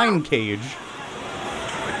like a line cage.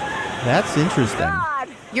 That's interesting.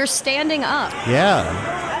 You're standing up. Yeah.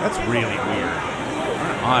 That's really weird.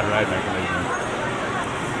 Odd ride mechanism.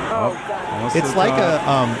 Oh, It's like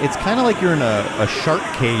it's kind of like you're in a shark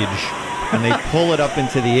cage and they pull it up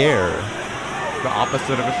into the air. the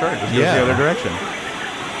opposite of a shark. Just goes Yeah. the other direction.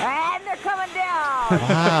 And they're coming down.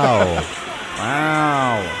 Wow.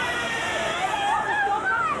 Wow.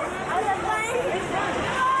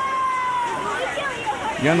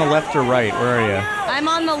 You on the left or right? Where are you? I'm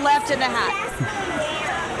on the left of the hat.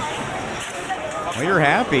 Well, you're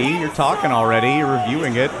happy. You're talking already. You're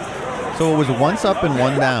reviewing it. So it was once up and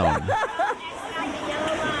one down.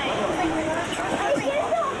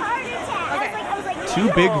 Two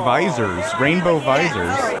big visors, rainbow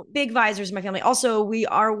visors. Big visors in my family. Also, we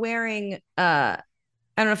are wearing, I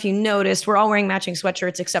don't know if you noticed, we're all wearing matching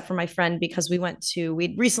sweatshirts except for my friend because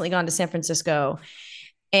we'd recently gone to San Francisco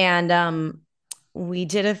and we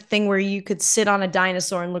did a thing where you could sit on a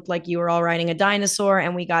dinosaur and look like you were all riding a dinosaur.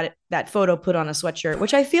 And we got that photo put on a sweatshirt,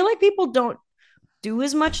 which I feel like people don't do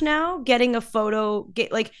as much now. Getting a photo on a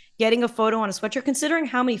sweatshirt, considering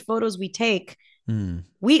how many photos we take.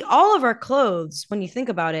 All of our clothes, when you think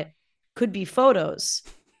about it, could be photos.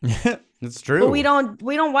 It's true. But we don't,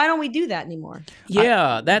 why don't we do that anymore?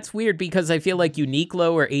 Yeah, that's weird because I feel like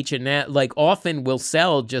Uniqlo or H&M like often will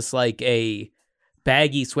sell just like a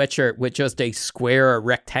baggy sweatshirt with just a square or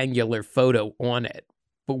rectangular photo on it.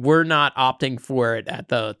 But we're not opting for it at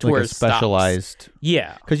the tourist like a specialized. stops.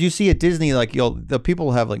 Yeah. Because you see at Disney, like the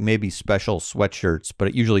people have like maybe special sweatshirts, but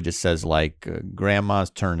it usually just says like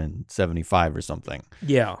grandma's turning 75 or something.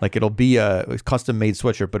 Yeah. Like it'll be a custom made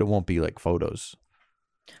sweatshirt, but it won't be like photos.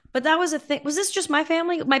 But that was a thing. Was this just my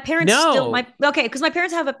family? My parents No. because my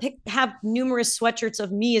parents have numerous sweatshirts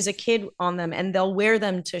of me as a kid on them, and they'll wear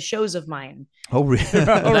them to shows of mine. Oh, really?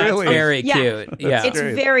 That's really? very Yeah. cute. Yeah. It's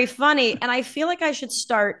very funny, and I feel like I should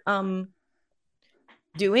start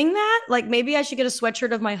doing that. Like maybe I should get a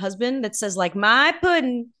sweatshirt of my husband that says like "my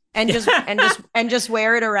pudding" and just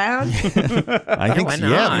wear it around. I think why yeah,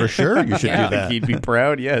 not? for sure. You should Yeah. do that. He'd be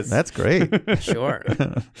proud, yes. That's great. Sure.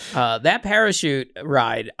 That parachute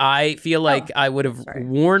ride, I feel like I would have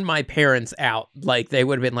worn my parents out. Like they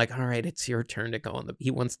would have been like, all right, it's your turn to go on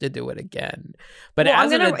he wants to do it again. But Well,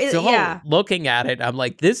 as an adult looking at it, I'm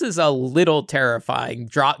like, this is a little terrifying.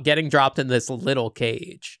 Getting dropped in this little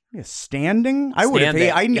cage. Yeah, standing? I would have.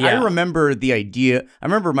 Standing, I yeah. remember the idea. I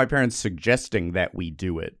remember my parents suggesting that we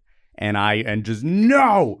do it. And just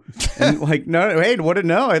no, and like no, hey, what?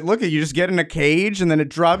 No, look at you, just get in a cage and then it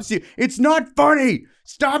drops you. It's not funny.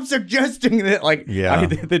 Stop suggesting that. Like, Yeah.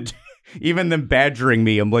 Even them badgering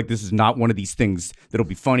me, I'm like, this is not one of these things that'll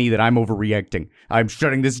be funny. That I'm overreacting. I'm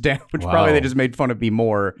shutting this down. Which Wow. probably they just made fun of me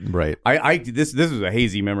more. Right. This was a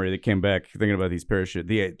hazy memory that came back thinking about these parachute.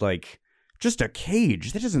 Just a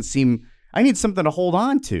cage. That doesn't seem. I need something to hold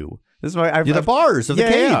on to. This is why The bars of the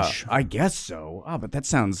cage. I guess so. Oh, but that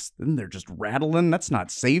sounds. Then they're just rattling. That's not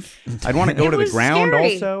safe. I'd want to go to the was ground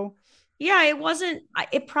scary. also. Yeah, it wasn't.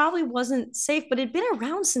 It probably wasn't safe, but it'd been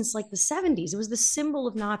around since like the 70s. It was the symbol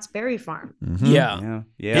of Knott's Berry Farm. Mm-hmm. Yeah.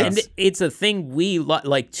 Yeah. And it's a thing we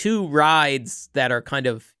like two rides that are kind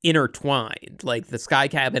of intertwined, like the sky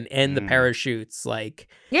cabin and the parachutes. Like,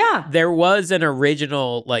 Yeah. there was an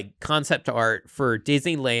original like concept art for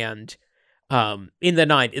Disneyland in the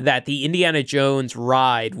night that the Indiana Jones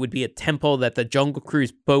ride would be a temple that the Jungle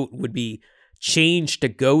Cruise boat would be changed to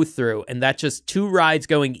go through, and that just 2 rides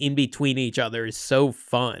going in between each other is so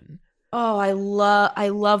fun. Oh, I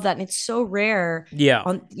love that, and it's so rare. Yeah,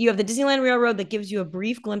 you have the Disneyland Railroad that gives you a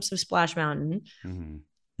brief glimpse of Splash Mountain.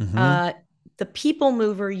 The People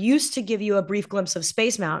Mover used to give you a brief glimpse of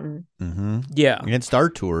Space Mountain. Yeah, and Star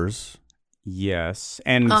Tours. Yes,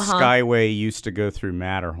 and Skyway used to go through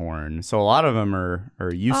Matterhorn, so a lot of them are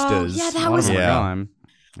Eustas. Yeah, that was gone.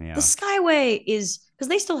 Yeah. The Skyway is because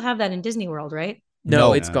they still have that in Disney World, right?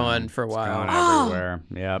 No, it's gone for a while. It's gone everywhere.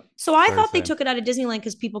 Yep. So I thought they took it out of Disneyland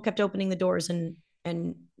because people kept opening the doors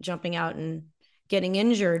and jumping out and getting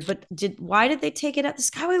injured. But why did they take it out? The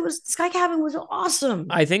Sky Cabin was awesome.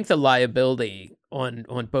 I think the liability on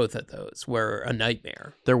both of those were a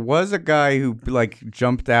nightmare. There was a guy who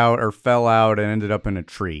jumped out or fell out and ended up in a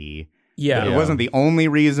tree. Yeah. It wasn't the only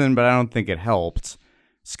reason, but I don't think it helped.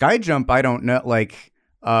 Sky jump, I don't know,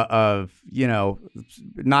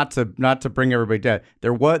 not to bring everybody down.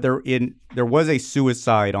 There was a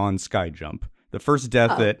suicide on Sky Jump. The first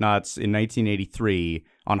death at Knott's in 1983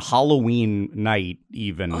 on Halloween night,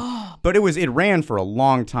 even. But it ran for a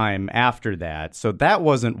long time after that, so that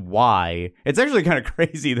wasn't why. It's actually kind of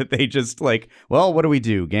crazy that they just well, what do we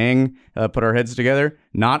do, gang? Put our heads together,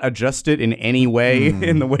 not adjust it in any way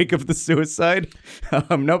in the wake of the suicide.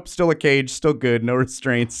 Nope, still a cage, still good, no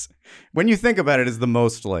restraints. When you think about it, is the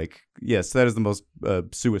most yes, that is the most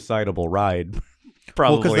suicidable ride.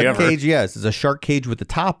 Probably because the ever. cage, yes, is a shark cage with the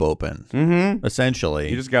top open, essentially.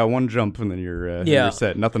 You just got one jump and then you're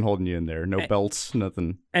set. Nothing holding you in there. No belts,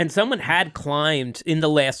 nothing. And someone had climbed, in the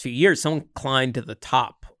last few years, someone climbed to the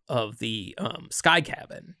top of the Sky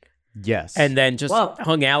Cabin. Yes. And then just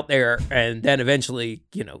hung out there, and then eventually,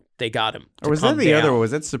 they got him to Or was come that the down. other one?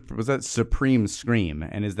 Was that Supreme Scream?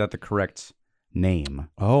 And is that the correct name?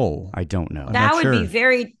 Oh, I don't know. That would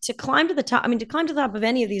be to climb to the top. I mean, to climb to the top of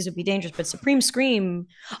any of these would be dangerous, but Supreme Scream.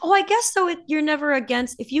 Oh, I guess though, you're never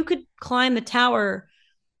against. If you could climb the tower,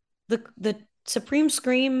 the Supreme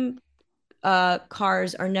Scream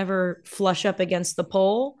cars are never flush up against the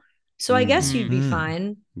pole. So I guess you'd be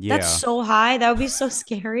fine. Yeah. That's so high. That would be so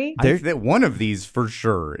scary. One of these for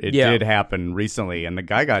sure. It did happen recently, and the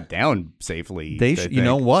guy got down safely. You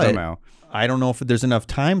know what? Somehow. I don't know if there's enough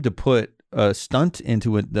time to put a stunt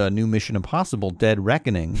into the new Mission Impossible Dead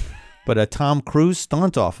Reckoning, but a Tom Cruise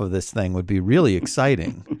stunt off of this thing would be really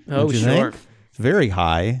exciting. Oh, sure. It's very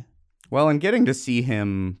high. Well, and getting to see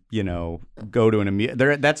him, go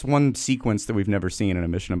to that's one sequence that we've never seen in a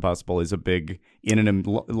Mission Impossible is a big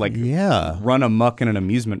run amok in an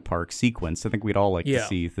amusement park sequence. I think we'd all like to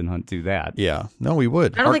see Ethan Hunt do that. Yeah, no, we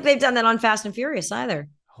would. I don't think they've done that on Fast and Furious either.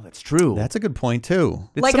 Oh, that's true. That's a good point too.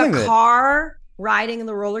 It's a car riding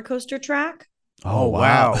the roller coaster track. Oh,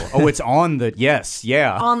 wow. Oh, it's on the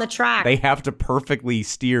on the track. They have to perfectly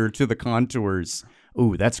steer to the contours.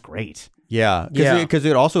 Ooh, that's great. Yeah, because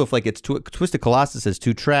it also, if it's Twisted Colossus has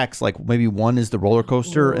 2 tracks, maybe one is the roller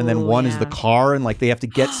coaster and then one is the car, and they have to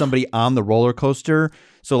get somebody on the roller coaster.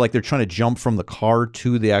 So they're trying to jump from the car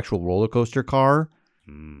to the actual roller coaster car.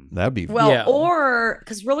 That'd be or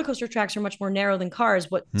because roller coaster tracks are much more narrow than cars.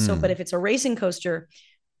 But if it's a racing coaster,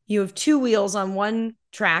 you have 2 wheels on one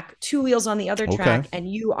track, 2 wheels on the other track, and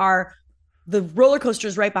the roller coaster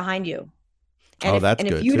is right behind you. And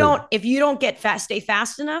if you don't stay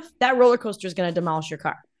fast enough, that roller coaster is going to demolish your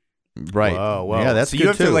car. Right. Whoa. Yeah, that's so good you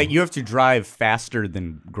have too. you have to drive faster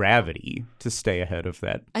than gravity to stay ahead of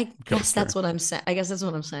that. I guess that's what I'm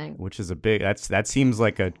saying. Which is a big. that seems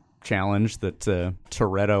like a challenge that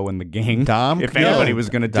Toretto and the gang, Dom, if anybody was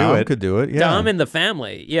going to do it, could do it. Yeah. Dom and the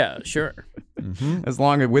family, sure. As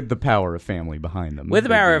long as with the power of family behind them. With the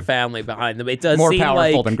power of family behind them, it does more seem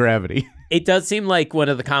powerful than gravity. It does seem like one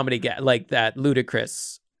of the comedy that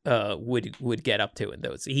Ludacris would get up to in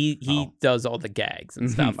those. He does all the gags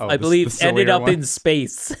and stuff. I believe ended up in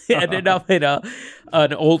space. Ended up in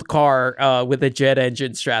an old car with a jet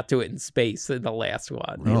engine strapped to it in space in the last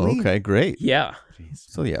one. Really? Oh, okay, great. Yeah.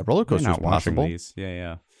 So roller coaster is possible. These.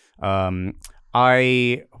 Yeah.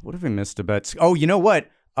 What have we missed about? Oh, you know what?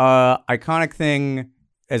 Iconic thing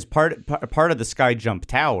as part of the Sky Jump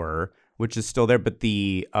Tower, which is still there, but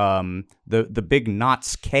the big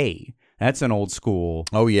Knott's K. That's an old school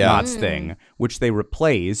Knott's thing, which they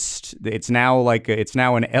replaced. It's now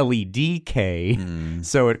an LED K,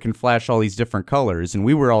 so it can flash all these different colors. And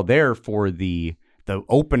we were all there for the the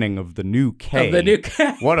opening of the new K. Of the new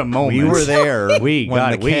K. What a moment. We were there. We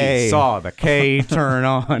saw the K turn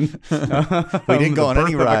on. We didn't go on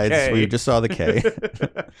any rides. We just saw the K.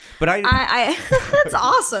 But I that's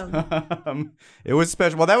awesome. It was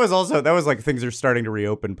special. Well, that was like things are starting to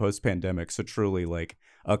reopen post-pandemic. So truly, like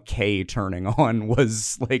a K turning on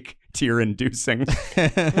was like tear-inducing.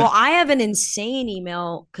 Well, I have an insane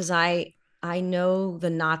email because I know the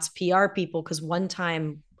Knott's PR people because one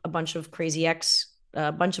time a bunch of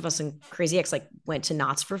us in Crazy X like went to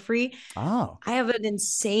Knott's for free. Oh. I have an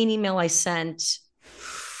insane email I sent.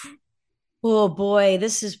 Oh boy,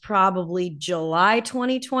 this is probably July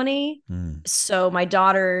 2020. So my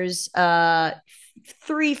daughter's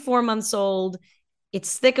 3-4 months old.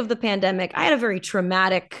 It's thick of the pandemic. I had a very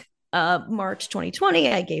traumatic March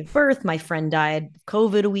 2020. I gave birth. My friend died of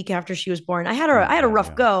COVID a week after she was born. I had a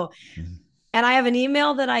rough go. And I have an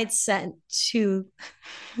email that I'd sent to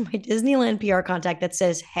my Disneyland PR contact that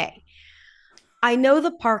says, hey, I know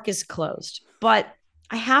the park is closed, but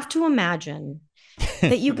I have to imagine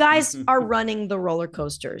that you guys are running the roller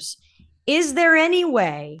coasters. Is there any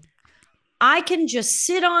way I can just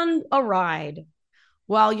sit on a ride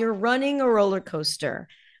while you're running a roller coaster?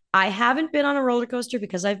 I haven't been on a roller coaster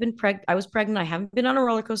because I was pregnant. I haven't been on a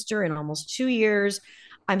roller coaster in almost 2 years.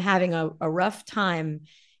 I'm having a rough time.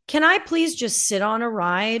 Can I please just sit on a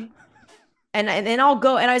ride and then I'll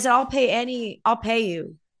go? And I said, I'll pay you.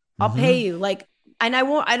 I'll pay you. Like, and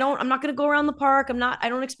I'm not going to go around the park. I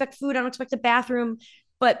don't expect food. I don't expect a bathroom,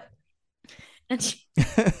 but, and she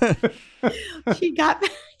got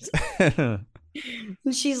back.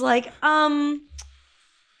 She's like,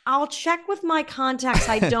 I'll check with my contacts.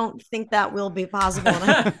 I don't think that will be possible.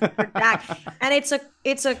 And it's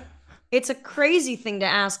a crazy thing to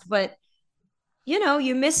ask, but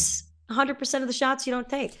you miss 100% of the shots you don't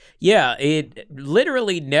take. Yeah, it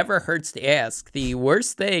literally never hurts to ask. The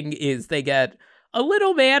worst thing is they get a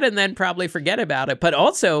little mad and then probably forget about it. But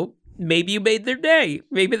also, maybe you made their day.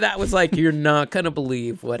 Maybe that was like, you're not going to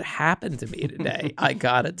believe what happened to me today. I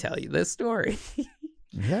got to tell you this story.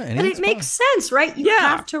 Yeah, and but it makes sense, right? You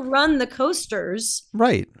have to run the coasters.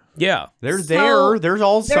 Right. Yeah. They're there. They're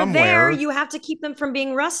all somewhere. They're there. You have to keep them from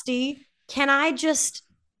being rusty. Can I just...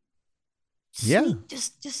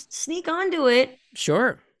 just sneak onto it?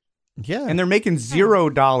 Sure. Yeah. And they're making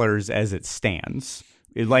 $0 as it stands.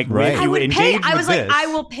 Right. I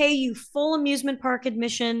will pay you full amusement park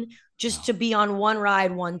admission just to be on one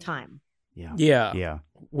ride one time. Yeah.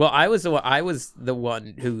 Well, I was the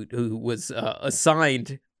one who was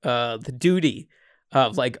assigned the duty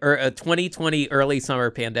of like a 2020 early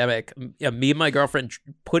summer pandemic. Me and my girlfriend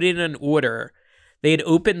put in an order. They had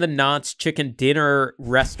opened the Knott's Chicken Dinner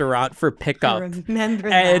restaurant for pickup. I remember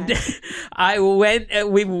that.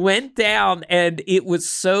 And we went down, and it was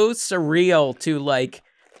so surreal to like,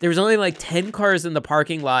 there was only like 10 cars in the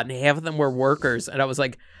parking lot, and half of them were workers. And I was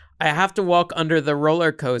like, I have to walk under the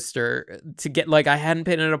roller coaster to get, like, I hadn't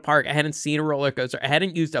been in a park. I hadn't seen a roller coaster. I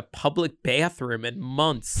hadn't used a public bathroom in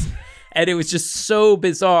months. And it was just so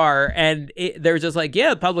bizarre. And they were just like, yeah,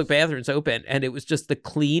 the public bathroom's open. And it was just the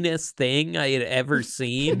cleanest thing I had ever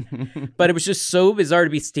seen. But it was just so bizarre to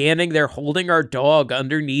be standing there holding our dog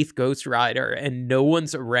underneath Ghost Rider and no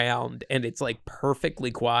one's around. And it's like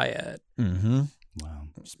perfectly quiet. Mm-hmm. Wow.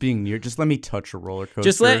 Just being near, just let me touch a roller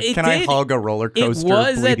coaster. I hug a roller coaster? It was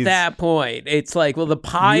please? at that point. It's like, well, the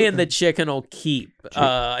pie and the chicken will keep.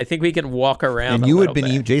 I think we can walk around.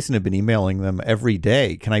 And Jason had been emailing them every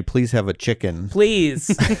day. Can I please have a chicken?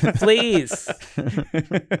 Please, please.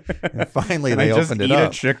 And finally, they opened it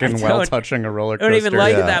up. A chicken while touching a roller coaster. I don't even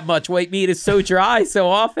like it that much. White meat is so dry so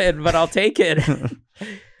often, but I'll take it.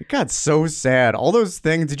 It got so sad. All those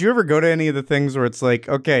things. Did you ever go to any of the things where it's like,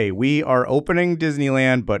 okay, we are opening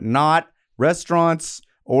Disneyland, but not restaurants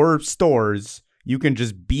or stores. You can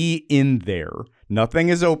just be in there. Nothing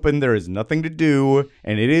is open. There is nothing to do.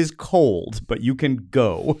 And it is cold, but you can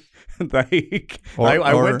go.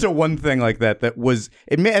 I went to one thing like that was,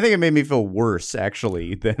 I think it made me feel worse,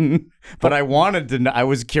 actually, but I wanted to know. I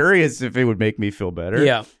was curious if it would make me feel better.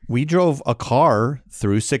 Yeah. We drove a car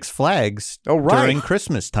through Six Flags during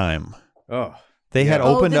Christmas time. Oh. They had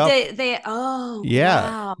opened up.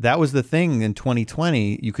 Wow. That was the thing in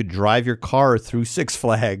 2020. You could drive your car through Six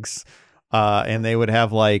Flags, and they would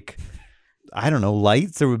have like, I don't know,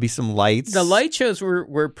 lights. There would be some lights. The light shows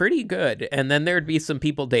were pretty good, and then there'd be some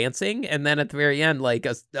people dancing, and then at the very end, like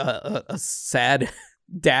a sad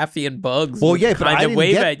Daffy and Bugs. Well, yeah, but I didn't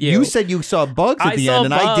wave at you. You said you saw Bugs at the end, and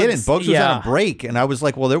Bugs. I didn't. Bugs was on a break, and I was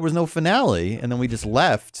like, well, there was no finale, and then we just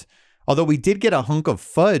left. Although we did get a hunk of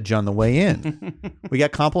fudge on the way in. We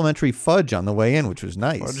got complimentary fudge on the way in, which was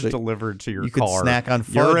nice. Fudge delivered to your you car. You could snack on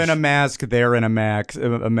fudge. You're in a mask, they're in a mask.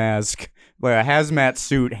 Like a hazmat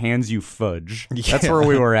suit hands you fudge. Yeah. That's where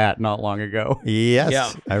we were at not long ago.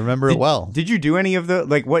 Yes, I remember it well. Did you do any of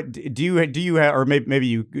the what? Do you have, or maybe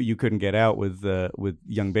you couldn't get out with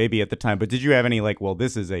young baby at the time? But did you have any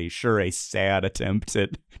this is a sad attempt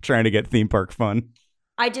at trying to get theme park fun?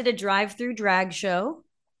 I did a drive-through drag show.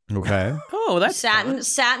 Okay. Oh, that's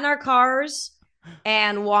sat in our cars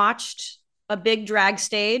and watched a big drag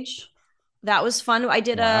stage. That was fun. I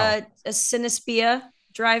did a Cinespia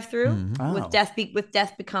drive-through with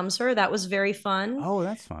Death Becomes Her. That was very fun. Oh,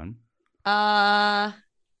 that's fun. That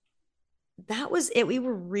was it. We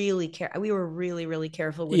were really really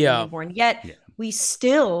careful with the newborn. Yet we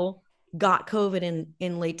still got COVID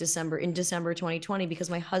in late December, in December 2020, because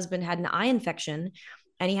my husband had an eye infection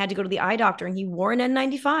and he had to go to the eye doctor and he wore an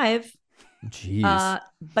N95. Jeez.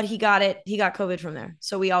 But he got COVID from there.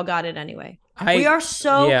 So we all got it anyway. We are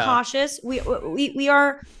so cautious. We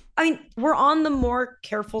are, I mean, we're on the more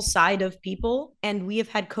careful side of people, and we have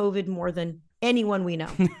had COVID more than anyone we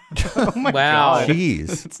know. Oh my God.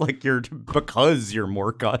 Jeez. It's like because you're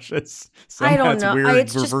more cautious. Somehow I don't know. Weird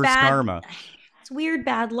it's reverse just bad karma. It's weird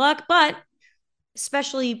bad luck, but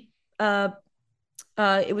especially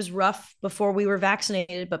it was rough before we were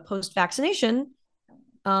vaccinated, but post-vaccination,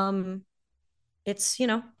 it's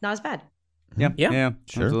not as bad. Yeah,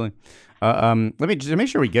 sure. Absolutely. Let me just make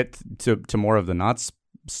sure we get to more of the Knott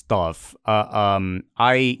stuff. I want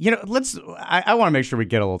to make sure we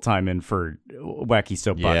get a little time in for wacky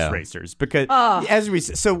soapbox racers, because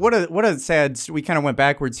what a sad, we kind of went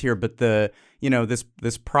backwards here, but this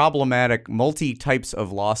problematic multi types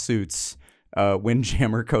of lawsuits.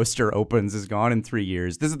 Windjammer coaster opens is gone in 3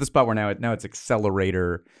 years. This is the spot where now it's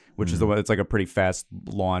Accelerator, which is the one. It's like a pretty fast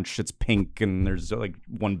launch. It's pink and there's like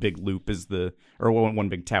one big loop one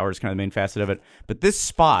big tower is kind of the main facet of it. But this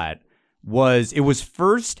spot was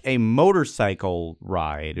first a motorcycle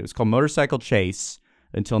ride. It was called Motorcycle Chase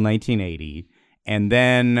until 1980, and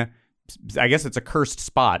then I guess it's a cursed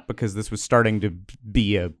spot because this was starting to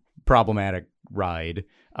be a problematic ride.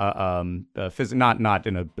 Not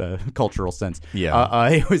in a cultural sense. Yeah.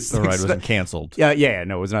 It was the ride wasn't canceled. No, it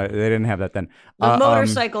was not. They didn't have that then. The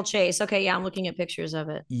motorcycle chase. Okay, yeah, I'm looking at pictures of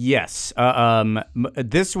it. Yes.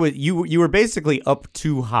 This was you were basically up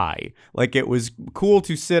too high. Like, it was cool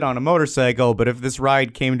to sit on a motorcycle, but if this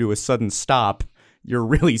ride came to a sudden stop, you're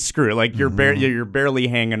really screwed. Like, you're barely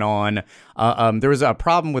hanging on. There was a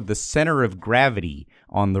problem with the center of gravity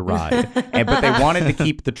on the ride, but they wanted to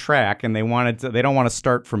keep the track, and they don't want to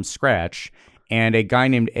start from scratch. And a guy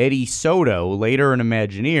named Eddie Soto, later an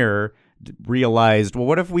Imagineer, realized, well,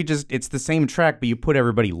 what if it's the same track, but you put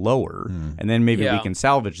everybody lower, and then maybe we can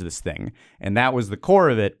salvage this thing. And that was the core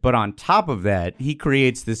of it. But on top of that, he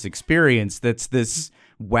creates this experience that's this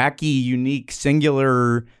wacky, unique,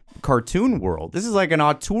 singular cartoon world. This is like an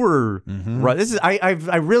auteur. Right? This is I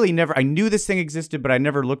really never. I knew this thing existed, but I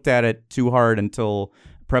never looked at it too hard until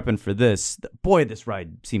prepping for this. Boy, this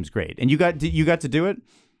ride seems great. And you got to do it?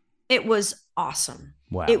 It was awesome.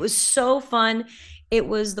 Wow. It was so fun. It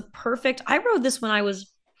was the perfect. I rode this when I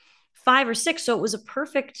was 5 or 6, so it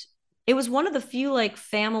was one of the few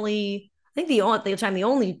family. I think the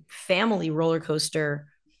only family roller coaster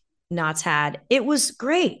Knott's had. It was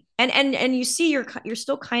great. And you see you're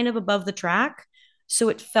still kind of above the track, so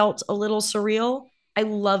it felt a little surreal. I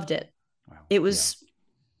loved it. Wow. It was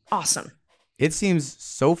awesome. It seems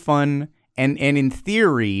so fun. And in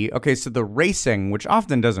theory, okay, so the racing, which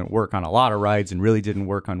often doesn't work on a lot of rides and really didn't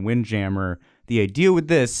work on Windjammer, the idea with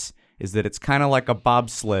this is that it's kind of like a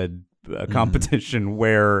bobsled competition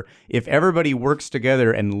where if everybody works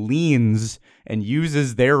together and leans and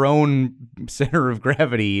uses their own center of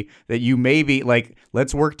gravity, that you maybe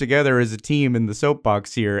let's work together as a team in the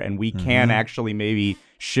soapbox here, and we can actually maybe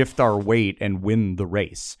shift our weight and win the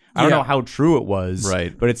race. I don't know how true it was,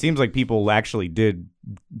 right? But it seems like people actually did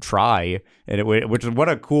try, and which is what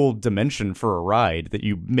a cool dimension for a ride, that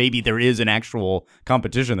maybe there is an actual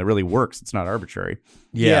competition that really works. It's not arbitrary.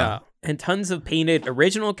 Yeah. And tons of painted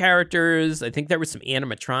original characters. I think there was some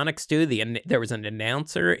animatronics too. There was an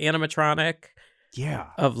announcer animatronic. Yeah.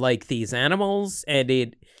 Of these animals,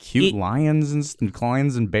 and cute lions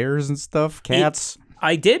and bears and stuff, cats.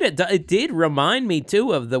 It did remind me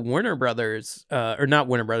too of the Warner Brothers, or not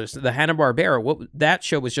Warner Brothers, the Hanna-Barbera. That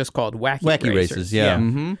show was just called Wacky Racers.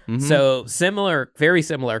 Yeah. So very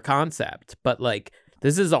similar concept, but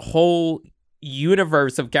this is a whole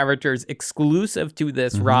universe of characters exclusive to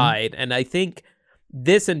this ride, and I think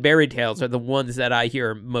this and Berry Tales are the ones that I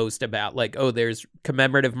hear most about. Like, oh, there's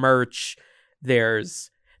commemorative merch. There's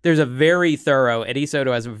a very thorough, Eddie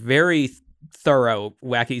Soto has a very thorough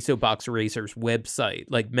Wacky Soapbox Racers website,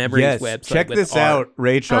 like memories website. Check this out,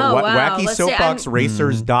 Rachel.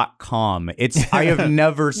 WackySoapboxRacers.com. I have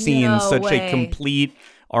never seen such a complete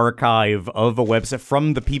archive of a website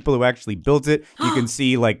from the people who actually built it. You can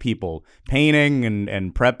see like people painting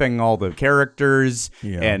and prepping all the characters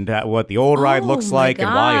and what the old ride looks like and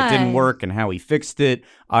why it didn't work and how he fixed it.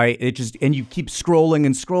 And you keep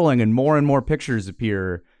scrolling and more pictures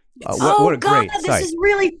appear. What a great site. This is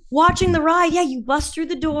really watching the ride. Yeah, you bust through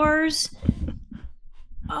the doors.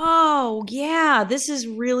 Oh, yeah, this is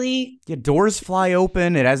really... Yeah, doors fly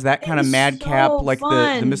open. It has that kind of madcap, like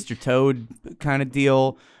the Mr. Toad kind of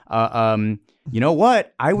deal. You know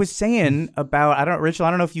what? I was saying about... Rachel,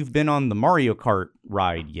 I don't know if you've been on the Mario Kart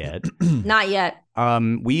ride yet. Not yet.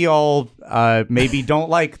 We all maybe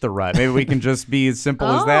don't like the ride. Maybe we can just be as simple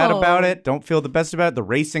as that about it. Don't feel the best about it. The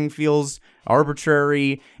racing feels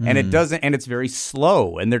arbitrary, and it doesn't, and it's very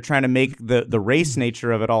slow. And they're trying to make the race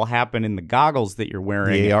nature of it all happen in the goggles that you're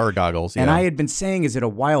wearing. The AR goggles. And I had been saying, is it a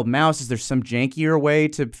wild mouse? Is there some jankier way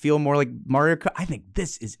to feel more like Mario Kart? I think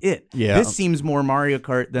this is it. Yeah. This seems more Mario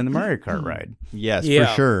Kart than the Mario Kart ride. Yes, for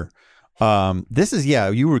sure. This is,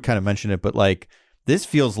 you were kind of mentioning it, but like, this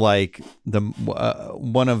feels like the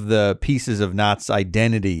one of the pieces of Knott's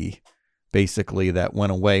identity, basically, that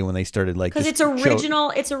went away when they started like because it's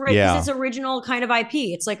original. It's original kind of IP.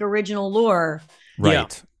 It's like original lore,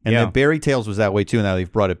 right? And the Berry Tales was that way too. Now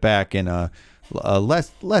they've brought it back in a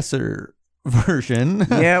lesser version.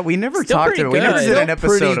 Yeah, we never talked about it. We never did an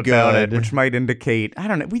episode about it, which might indicate I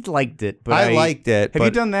don't know. We liked it, but I liked it. Have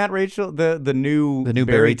you done that, Rachel? The new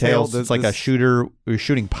Berry Tales. It's like a shooter. We're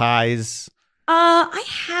shooting pies.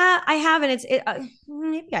 I haven't.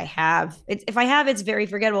 Maybe I have. If I have, it's very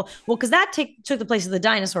forgettable. Well, because that took the place of the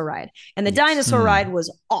dinosaur ride, and the dinosaur ride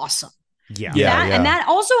was awesome. Yeah. And that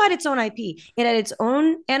also had its own IP. It had its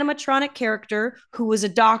own animatronic character who was a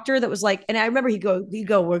doctor that was like, and I remember he'd go,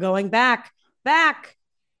 we're going back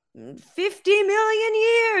 50 million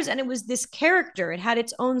years, and it was this character. It had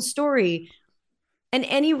its own story. And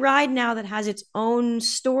any ride now that has its own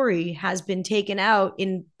story has been taken out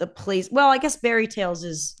in the place. Well, I guess Berry Tales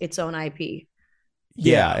is its own IP.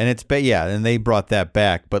 Yeah, and and they brought that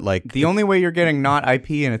back. But like the only way you're getting not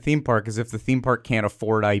IP in a theme park is if the theme park can't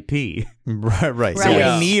afford IP. Right. So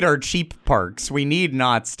we need our cheap parks. We need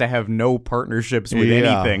Knotts to have no partnerships with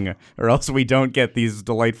anything, or else we don't get these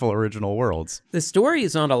delightful original worlds. The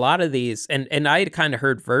stories on a lot of these, and I had kind of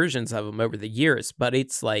heard versions of them over the years, but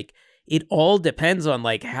it's like, it all depends on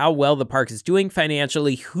like how well the park is doing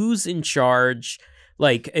financially, who's in charge.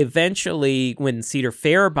 Like eventually when Cedar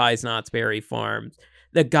Fair buys Knott's Berry Farm,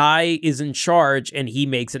 the guy is in charge and he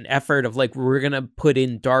makes an effort of like, we're going to put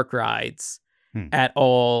in dark rides at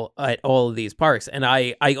all of these parks. And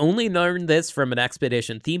I only learned this from an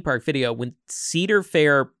Expedition theme park video when Cedar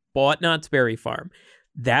Fair bought Knott's Berry Farm.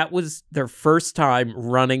 That was their first time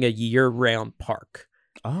running a year-round park.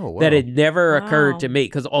 Oh, wow. That had never occurred to me,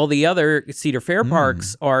 because all the other Cedar Fair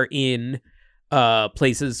parks are in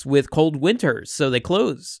places with cold winters, so they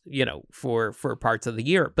close, for parts of the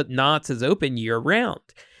year. But Knott's is open year round,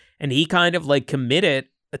 and he kind of like committed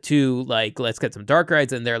to like, let's get some dark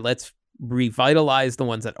rides in there, let's revitalize the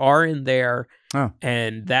ones that are in there,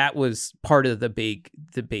 and that was part of the big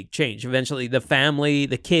change. Eventually, the family,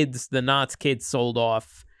 the kids, the Knott's kids sold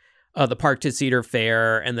off the park to Cedar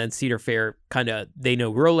Fair, and then Cedar Fair they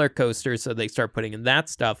know roller coasters, so they start putting in that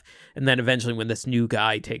stuff. And then eventually when this new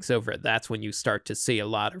guy takes over, that's when you start to see a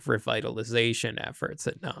lot of revitalization efforts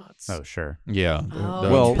at Knott's. Oh, sure. Yeah.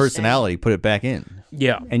 The personality, put it back in.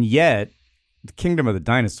 Yeah. And yet, the Kingdom of the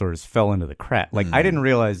Dinosaurs fell into the crack. Like, I didn't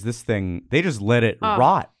realize this thing, they just let it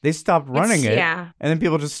rot. They stopped running it. Yeah. And then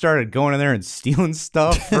people just started going in there and stealing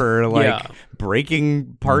stuff or like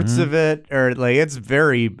breaking parts of it. Or like,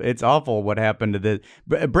 it's awful what happened to this.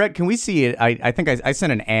 Brett, can we see it? I think I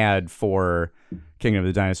sent an ad for Kingdom of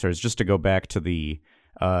the Dinosaurs just to go back to the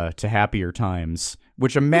to happier times,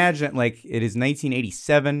 which imagine like it is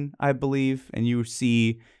 1987, I believe. And you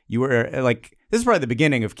were like, this is probably the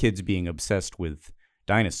beginning of kids being obsessed with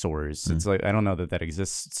dinosaurs. It's like, I don't know that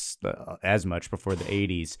exists as much before the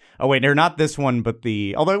 80s. Oh, wait, they're not this one, but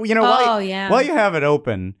although, while you have it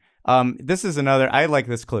open, this is another, I like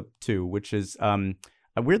this clip too, which is,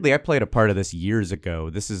 weirdly, I played a part of this years ago.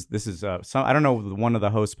 This is I don't know one of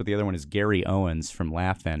the hosts, but the other one is Gary Owens from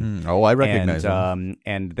Laugh-In. I recognize him.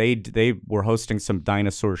 And they were hosting some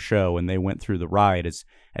dinosaur show, and they went through the ride as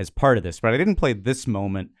part of this. But I didn't play this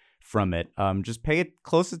moment from it. Just pay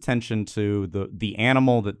close attention to the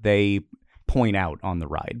animal that they point out on the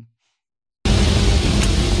ride.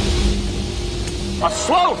 A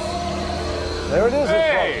sloth! There it is.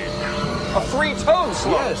 Hey! A three-toed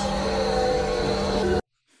sloth! Yes.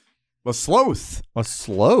 A sloth. A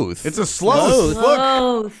sloth. It's a sloth. Look.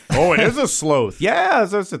 Sloth. Oh, it is a sloth. Yeah,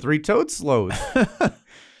 so it's a three-toed sloth.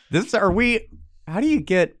 How do you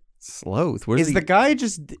get sloth? Is the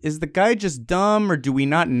guy just dumb, or do we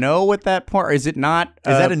not know at that point? Or is it not?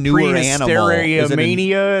 Is that a newer animal?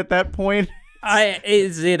 Mania at that point?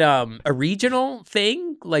 Is it a regional thing?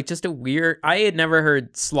 Like just a weird? I had never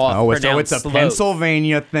heard sloth. Oh, so it's a sloth.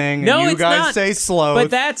 Pennsylvania thing. No, and you it's guys not. say sloth,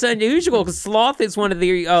 but that's unusual because sloth is one of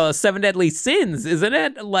the 7 deadly sins, isn't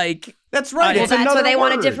it? Like that's right. Well, It's that's another why they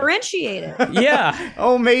want to word. differentiate it. yeah.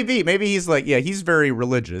 Oh, maybe he's like, he's very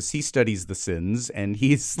religious. He studies the sins, and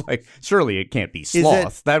he's like, surely it can't be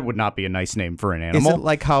sloth. That would not be a nice name for an animal. Is it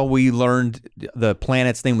like how we learned the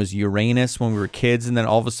planet's name was Uranus when we were kids, and then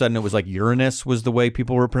all of a sudden it was like Uranus was the way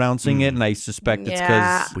people were pronouncing it, and I suspect it's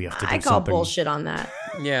because we have to do I call something. bullshit on that.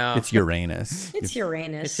 Yeah. it's Uranus. It's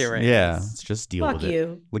Uranus. It's Uranus. Yeah. Let's just deal Fuck with it.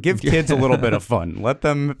 you. Give kids a little bit of fun. Let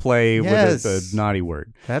them play Yes. with a naughty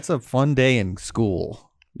word. That's a fun day in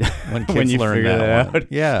school when kids When you learn figure that that one.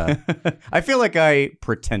 out. Yeah. I feel like I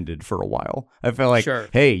pretended for a while. I felt like, Sure.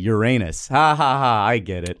 hey, Uranus. Ha ha ha, I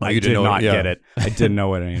get it. Oh, I you did didn't know not it, yeah. get it. I didn't know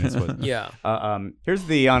what Uranus was. Yeah. Here's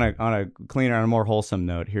the on a cleaner, on a more wholesome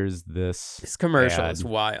note. Here's this. This commercial ad. is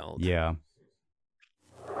wild. Yeah.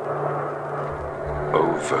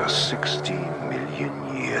 Over 60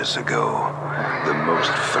 million years ago, the most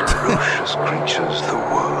ferocious creatures the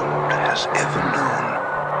world has ever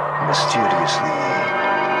known mysteriously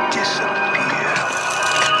disappeared.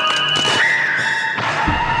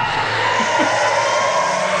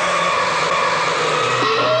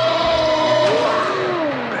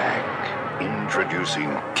 Back, introducing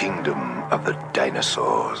Kingdom of the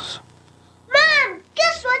Dinosaurs. Mom,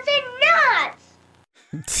 guess what's in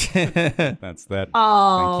nuts? That's that.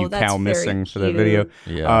 Oh, Thank you, that's Cow very Missing, for that cute. video.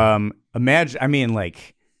 Yeah.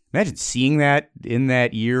 Imagine seeing that in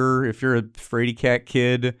that year if you're a fraidy cat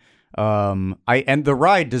kid. And the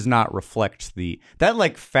ride does not reflect that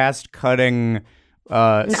like fast cutting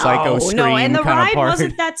psycho scream No, and the kind ride of part.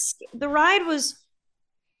 wasn't that. The ride was.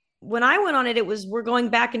 When I went on it, it was we're going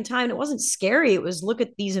back in time. It wasn't scary. It was look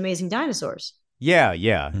at these amazing dinosaurs.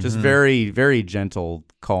 Yeah. Just very, very gentle,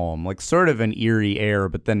 calm, like sort of an eerie air,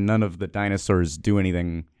 but then none of the dinosaurs do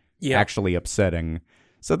anything actually upsetting.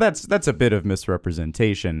 So that's a bit of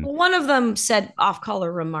misrepresentation. One of them said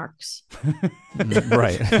off-color remarks.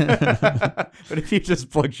 Right. But if you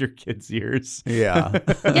just plugged your kids' ears. Yeah.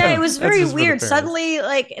 Yeah, it was very just for the weird. parents. Suddenly,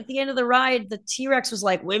 like at the end of the ride, the T-Rex was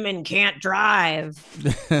like, "Women can't drive,"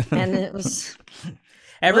 and it was.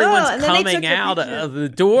 Everyone's and then they coming took a out picture. of the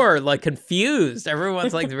door like confused.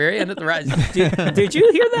 Everyone's like the very end of the ride. Did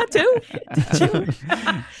you hear that too? Did you?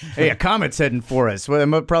 Hey, a comet's heading for us. Well,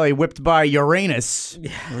 I'm probably whipped by Uranus.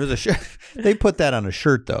 There's a shirt. They put that on a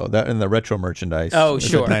shirt though. That in the retro merchandise. Oh, There's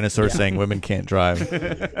sure. A dinosaur saying women can't drive,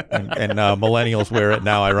 and millennials wear it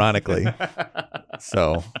now, ironically.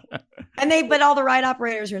 So. But all the ride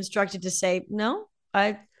operators are instructed to say, "No,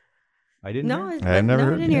 I didn't. no, hear. I've never no,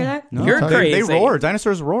 I heard- didn't hear yeah. that." No, You're they crazy. roar.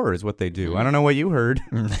 Dinosaurs roar is what they do. I don't know what you heard.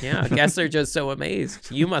 Yeah, I guess they're just so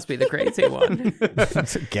amazed. You must be the crazy one.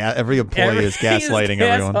 Every employee is gaslighting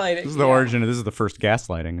everyone. This is the origin. This is the first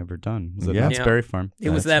gaslighting ever done. It was at Yeah. Knott's Yeah. Berry Farm.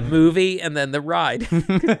 It was that movie and then the ride.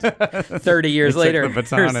 30 years They took later. the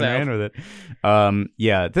baton or and so. ran with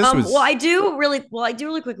it. This was. Well, I do really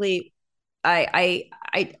quickly. I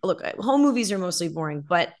look. Home movies are mostly boring,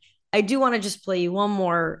 but I do want to just play you one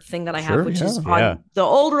more thing that I have, Sure, which yeah. is Yeah. on the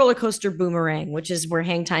old roller coaster Boomerang, which is where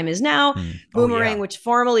Hang Time is now. Boomerang, which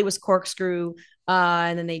formerly was Corkscrew,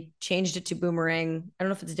 and then they changed it to Boomerang. I don't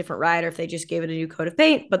know if it's a different ride or if they just gave it a new coat of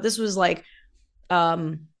paint, but this was like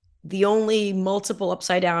the only multiple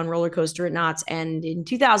upside down roller coaster at Knott's. And in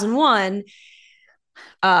 2001,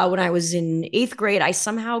 when I was in 8th grade, I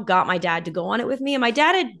somehow got my dad to go on it with me. And my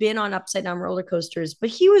dad had been on upside down roller coasters, but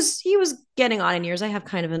he was getting on in years. I have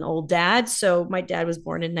kind of an old dad. So my dad was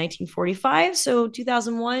born in 1945. So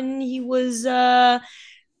 2001, he was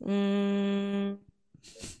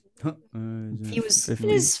he was in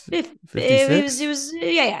his 56? he was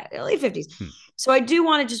late 50s. So I do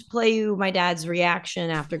want to just play you my dad's reaction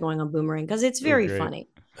after going on Boomerang because it's very great. funny.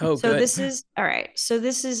 Oh, So good. this is all right. So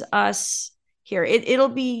this is us here. It'll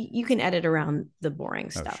be you can edit around the boring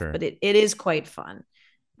stuff, sure. but it is quite fun.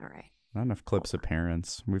 All right. Not enough clips of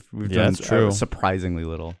parents. We've Yeah, done that's true. surprisingly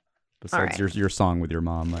little. Besides right. your song with your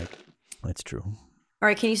mom, like That's true. All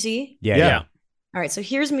right, can you see? yeah. All right, so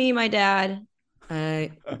here's me, my dad. All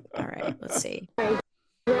right, let's see.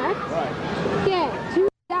 Yeah.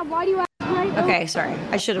 Why do you ask right? Okay, sorry.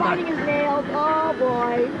 I should have Biting gone. his nails. Oh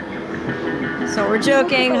boy. So we're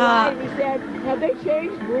joking, huh? He said, "Have they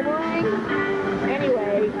changed Boomerang?"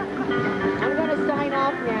 Anyway, I'm gonna sign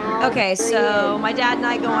off now. Okay, so my dad and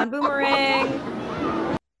I go on Boomerang.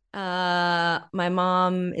 My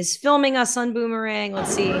mom is filming us on Boomerang.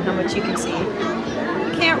 Let's see how much you can see.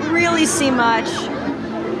 You can't really see much.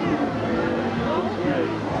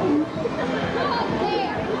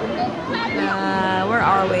 Where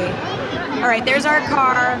are we? All right, there's our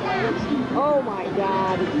car. Oh my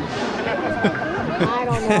God. I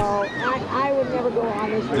don't know. I would never go on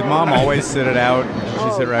this road. Did Mom always sit it out?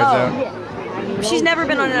 She sit rides out? Yeah. I mean, She's never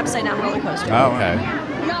been on an upside down roller coaster. Oh, okay.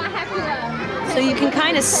 So you can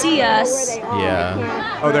kind of see us.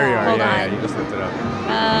 Yeah. Oh, there you are. Hold Yeah, on. you just looked it up.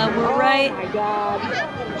 We're right. Oh my God.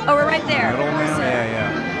 Oh, we're right there. Middle now? So-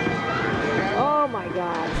 Yeah. Oh my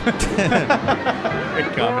God.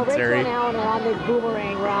 Good commentary. Rachel and Alan are on this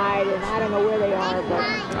Boomerang ride, and I don't know where they are, but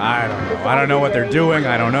I don't know. I don't know what they're doing.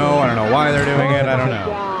 I don't know. I don't know why they're doing it. I don't know.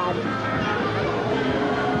 God.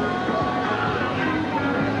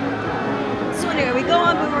 So anyway, we go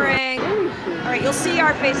on Boomerang. All right, you'll see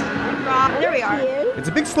our faces. There we are. It's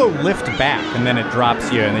a big slow lift back, and then it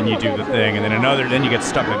drops you, and then you do the thing, and then another, then you get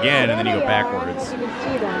stuck again, and then you go backwards. You can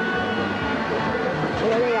see them.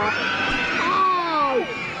 There they are. Oh,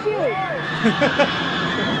 shoot.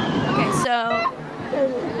 Okay, so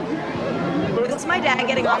this is my dad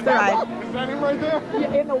getting off the ride. Is that him right there?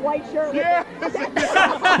 In the white shirt. Yeah.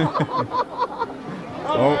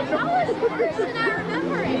 Oh, How is the person I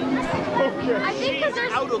remember it? Okay. I think because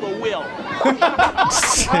there's Out of the will.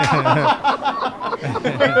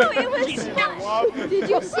 Did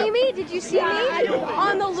you see me? Did you see me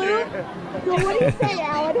on the loop? So what do you say,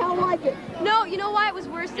 Alan? How was it? No, you know why it was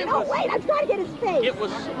worse than. Oh, wait, I'm trying to get his face. It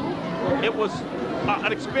was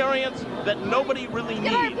an experience that nobody really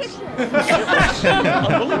Get our needs. picture.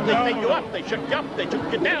 Unbelievable. They take you up, they shook you up, they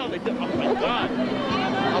took you down. They did, oh my God.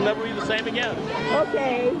 I'll never be the same again.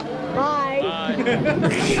 Okay, bye.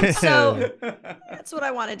 Bye. So that's what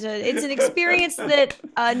I wanted to. It's an experience that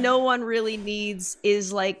no one really needs.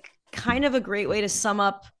 Is like kind of a great way to sum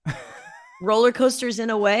up roller coasters in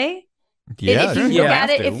a way. Yeah. If you Yeah. look at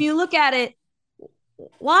it, Have to. if you look at it,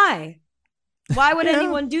 why? Why would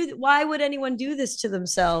anyone do? Why would anyone do this to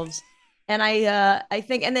themselves? And I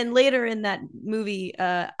think, and then later in that movie,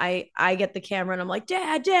 I get the camera and I'm like,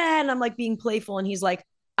 Dad, and I'm like being playful, and he's like,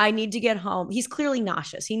 I need to get home. He's clearly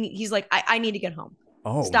nauseous. He's like, I need to get home.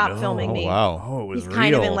 oh Stop no. filming me. Wow. Oh, it was He's real.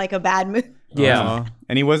 kind of in like a bad mood. Yeah.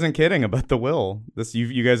 And he wasn't kidding about the will. This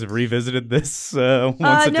you guys have revisited this once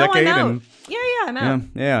a No, decade, I'm out. and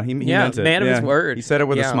I'm out. he Yeah, meant it. man of his Yeah. word. He said it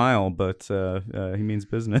with a Yeah. smile, but he means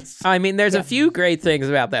business. I mean, there's a few great things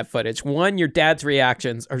about that footage. One, your dad's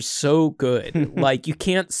reactions are so good. Like, you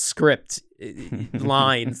can't script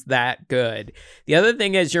lines that good. The other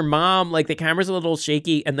thing is your mom, like, the camera's a little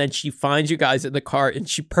shaky, and then she finds you guys in the car, and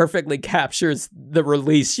she perfectly captures the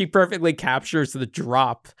release. She perfectly captures the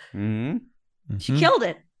drop. Mm-hmm. She killed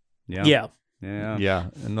it. Yeah. Yeah. Yeah. Yeah.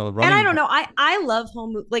 And the And running. I don't know. I love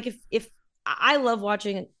home like if I love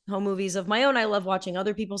watching home movies of my own. I love watching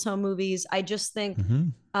other people's home movies. I just think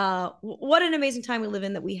what an amazing time we live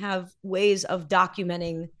in that we have ways of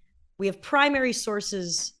documenting. We have primary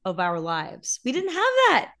sources of our lives. We didn't have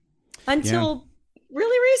that until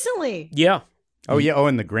really recently. Yeah. Oh yeah. Oh,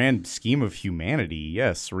 in the grand scheme of humanity,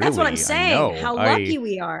 yes, really. That's what I'm I saying. know. How lucky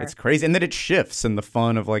we are. It's crazy, and that it shifts in the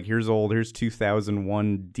fun of like here's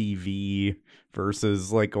 2001 DV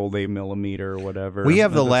versus like old 8mm or whatever. We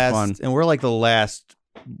have the That's last, fun. and we're like the last.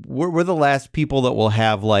 We're the last people that will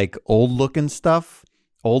have like old looking stuff,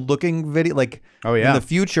 old looking video. Like Oh yeah. in the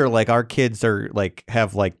future, like our kids are like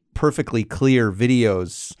have like perfectly clear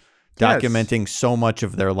videos documenting so much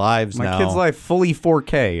of their lives My now. kid's life fully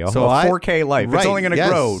 4K. So a 4K life. It's right, only going to yes.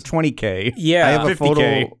 grow 20K. Yeah. I have a 50K.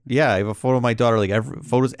 photo. Yeah, I have a photo of my daughter, like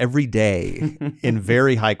photos every day in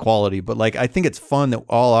very high quality. But like, I think it's fun that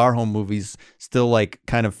all our home movies still like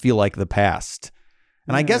kind of feel like the past.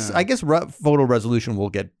 And I guess photo resolution will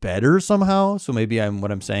get better somehow. So maybe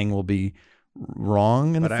what I'm saying will be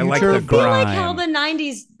wrong in But the I future. like the I feel like grime. how the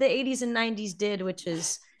 80s and 90s did, which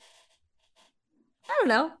is, I don't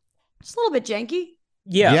know, just a little bit janky.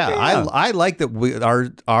 Yeah. I like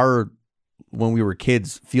that our when we were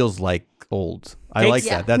kids feels like old. I like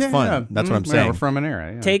that. That's fun. That's what I'm saying. We're from an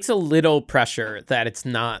era. Yeah. Takes a little pressure that it's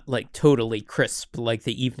not like totally crisp like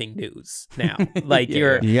the evening news now. Like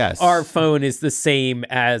our phone is the same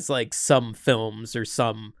as like some films or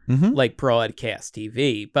some like broadcast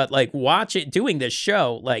TV. But like doing this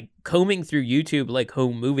show, like combing through YouTube, like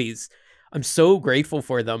home movies, I'm so grateful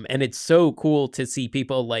for them. And it's so cool to see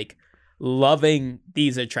people like loving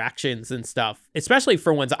these attractions and stuff, especially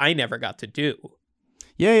for ones I never got to do.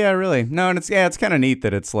 Yeah, really. No, and it's kind of neat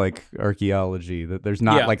that it's like archaeology, that there's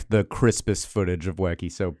not like the crispest footage of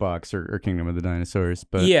Wacky Soapbox or Kingdom of the Dinosaurs.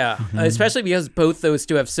 But especially because both those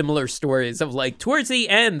two have similar stories of like towards the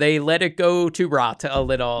end they let it go to rot a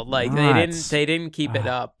little, like they didn't keep it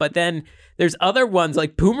up. But then there's other ones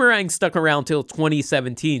like Boomerang stuck around till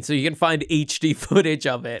 2017, so you can find HD footage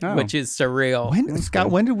of it, which is surreal.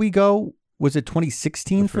 Scott, when did we go? Was it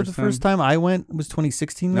 2016 for the first time I went? Was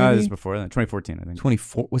 2016 maybe? No, this was before that. 2014, I think.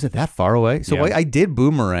 24. Was it that far away? So I did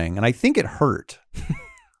Boomerang, and I think it hurt.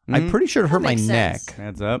 I'm pretty sure it hurt my neck.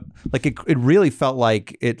 Adds up. Like it really felt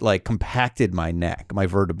like it like compacted my neck, my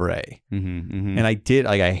vertebrae. And I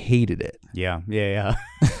hated it. Yeah.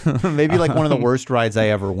 Maybe like one of the worst rides I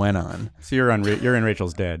ever went on. So you're in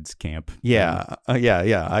Rachel's dad's camp. Yeah.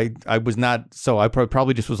 I was not. So I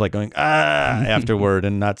probably just was like going afterward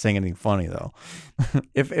and not saying anything funny though.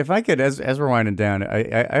 If I could, as we're winding down,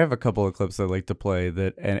 I have a couple of clips I'd like to play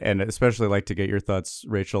that, and especially like to get your thoughts,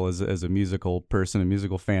 Rachel, as a musical person, a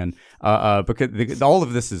musical fan, because all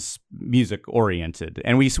of this is music oriented,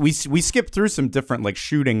 and we skip through some different like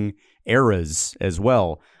shooting eras as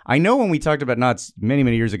well. I know when we talked about Knott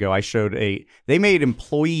many years ago, I showed they made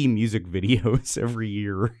employee music videos every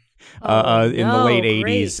year. In the late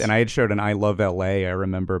 80s, and I had showed an I Love LA, I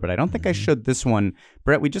remember, but I don't think I showed this one.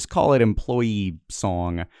 Brett, we just call it Employee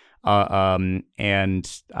Song, and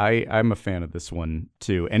I'm a fan of this one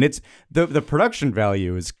too. And it's the production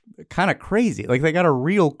value is kind of crazy. Like they got a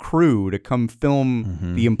real crew to come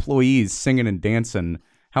film the employees singing and dancing.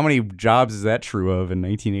 How many jobs is that true of in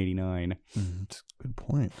 1989? That's a good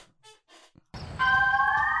point.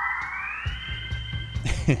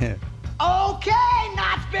 Okay,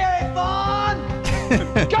 not very fun.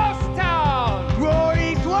 Ghost Town.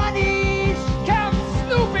 Roaring 20s. Camp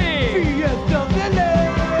Snoopy. Fiesta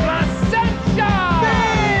Village. La Sencha.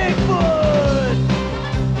 Bigfoot.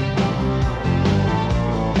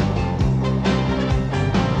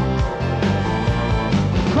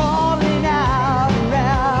 Crawling out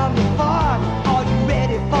around the park. Are you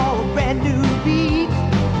ready for a brand new beat?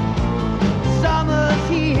 Summer's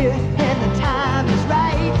here and the time is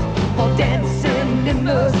right. Dancing in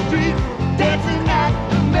the street, dancing at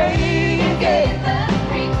the main gate,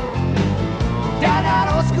 down out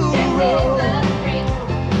on School Road,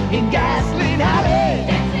 in Gasoline Alley.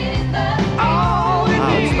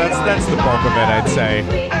 That's the bulk of it, I'd say.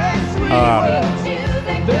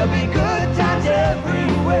 There'll be good times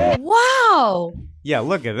everywhere. Wow. Yeah,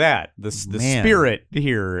 look at that. The spirit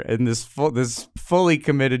here, and this fully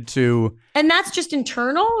committed to. And that's just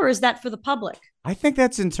internal, or is that for the public? I think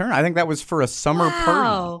that's internal. I think that was for a summer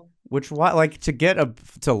party. Which like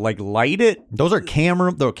to light it? Those are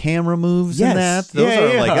camera moves in that. Those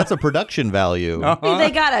are like that's a production value. They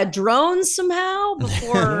got a drone somehow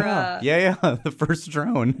before. The first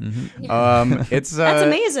drone. It's that's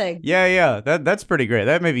amazing. That's pretty great.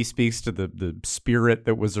 That maybe speaks to the spirit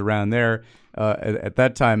that was around there at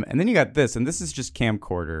that time. And then you got this, and this is just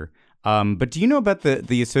camcorder. But do you know about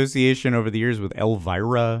the association over the years with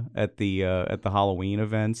Elvira at the Halloween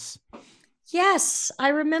events? Yes, I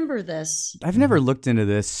remember this. I've never looked into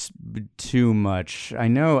this too much. I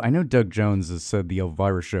know Doug Jones has said the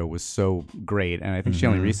Elvira show was so great, and I think she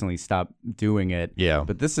only recently stopped doing it. Yeah.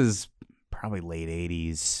 But this is probably late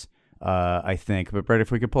 80s, I think. But Brett,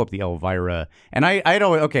 if we could pull up the Elvira. And I'd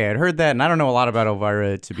heard that, and I don't know a lot about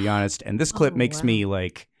Elvira, to be honest. And this clip makes me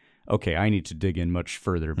like, okay, I need to dig in much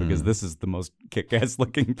further because this is the most kick-ass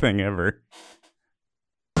looking thing ever.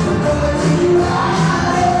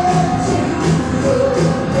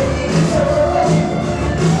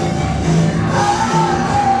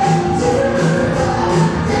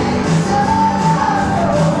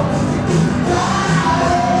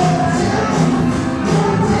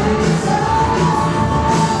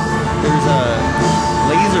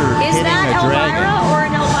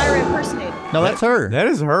 No, that's her. That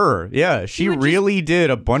is her. Yeah, she really did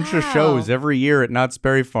a bunch of shows every year at Knott's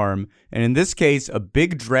Berry Farm, and in this case, a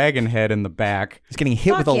big dragon head in the back. He's getting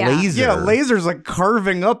hit with a laser. Yeah, laser's like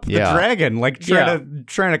carving up the dragon, like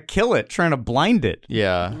trying to kill it, trying to blind it.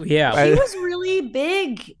 Yeah. He was really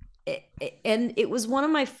big, and it was one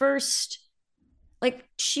of my first like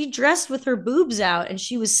she dressed with her boobs out and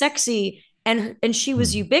she was sexy and she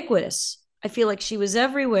was ubiquitous. I feel like she was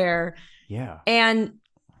everywhere. Yeah. And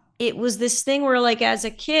it was this thing where like as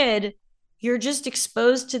a kid, you're just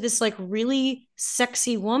exposed to this like really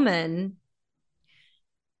sexy woman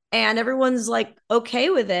and everyone's like okay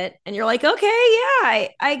with it. And you're like, okay, yeah,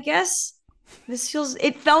 I guess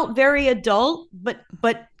it felt very adult,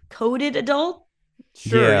 but coded adult.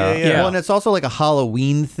 Sure, yeah. Well, and it's also like a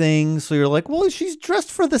Halloween thing, so you're like, well, she's dressed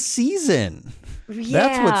for the season. Yeah.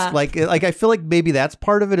 That's what's like I feel like maybe that's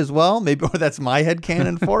part of it as well. Maybe or that's my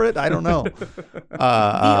headcanon for it. I don't know.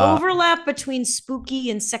 The overlap between spooky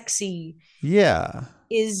and sexy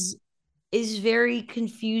is very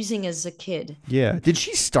confusing as a kid. Yeah. Did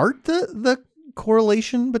she start the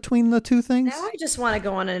correlation between the two things? Now I just want to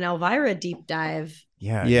go on an Elvira deep dive.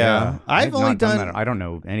 Yeah. I've only done that. I don't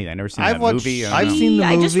know anything. I've never seen that movie. I've seen the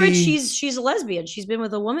movie. I just read she's a lesbian. She's been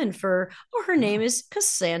with a woman her name is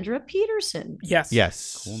Cassandra Peterson.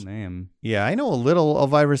 Yes. Cool name. Yeah, I know a little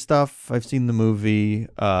Elvira stuff. I've seen the movie. She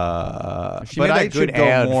but made I a good should go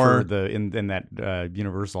ad more for in that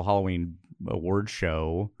Universal Halloween award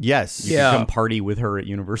show. Yes. You can come party with her at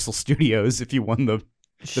Universal Studios if you won the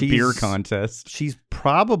beer contest. She's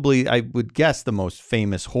probably, I would guess, the most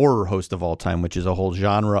famous horror host of all time, which is a whole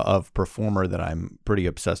genre of performer that I'm pretty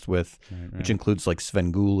obsessed with, which includes like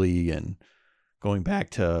Svengoolie and going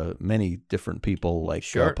back to many different people like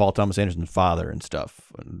Paul Thomas Anderson's father and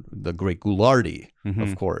stuff, and the great Ghoulardi,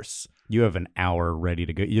 of course. You have an hour ready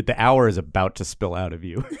to go. The hour is about to spill out of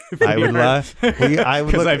you. I would love.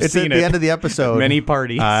 It's at the end of the episode. Many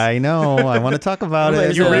parties. I know. I want to talk about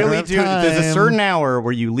it. You really do. There's a certain hour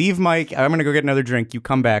where you leave Mike. I'm going to go get another drink. You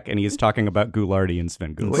come back and he is talking about Ghoulardi and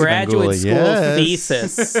Svengoolie. Graduate school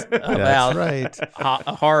thesis about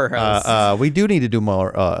a horror host. We do need to do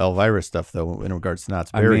more Elvira stuff though in regards to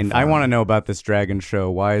Knott's Berry Farm. I want to know about this dragon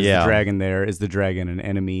show. Why is the dragon there? Is the dragon an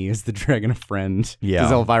enemy? Is the dragon a friend? Yeah.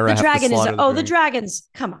 Does Elvira have to the dragons.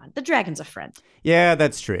 Come on, the dragon's a friend. Yeah,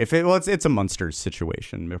 that's true. It's a Munsters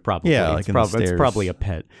situation. Probably. Yeah, like it's probably a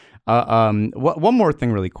pet. One more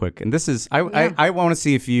thing, really quick, and this is I want to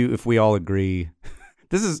see if we all agree.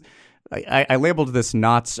 This is I labeled this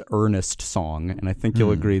Knott's Earnest song, and I think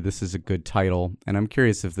you'll agree this is a good title. And I'm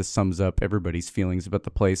curious if this sums up everybody's feelings about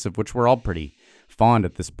the place, of which we're all pretty fond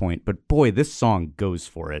at this point. But boy, this song goes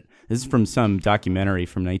for it. This is from some documentary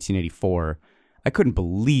from 1984. I couldn't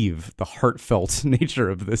believe the heartfelt nature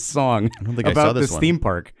of this song about this theme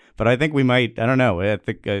park. But I think we might, I don't know, I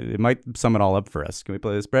think it might sum it all up for us. Can we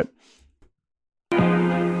play this, Brett? You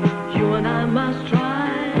and I must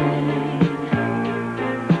try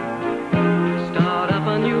start up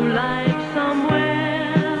a new life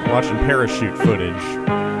somewhere. Watching parachute footage.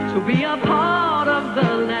 To be a part of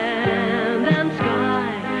the land and sky.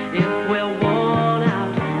 If we're worn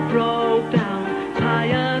out, broke down,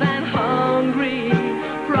 tired and hungry,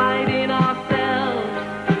 pride in ourselves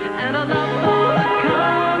and a love for the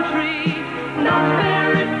country, not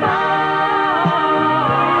very far,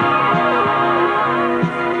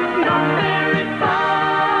 not very far.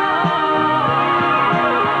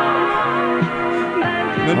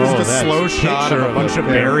 And then just a slow shot of a bunch of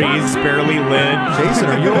berries barely lit. Jason,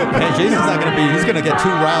 are you okay? Jason's not going to be, he's going to get too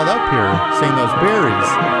riled up here saying those berries.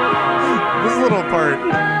 This little part.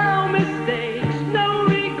 No mistakes, no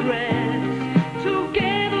regrets.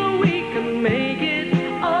 Together we can make it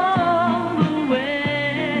all the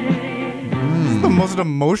way. This is the most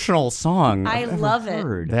emotional song I I've love ever it.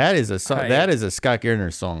 heard. That is a song. That is a Scott Gardner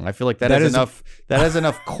song. I feel like that has enough. That has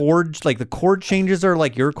enough chords. Like the chord changes are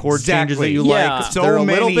like your chord changes that you like. So They're a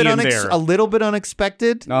many little bit in there. a little bit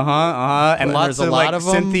unexpected. And lots of like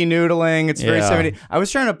synthy noodling. It's very 70s. I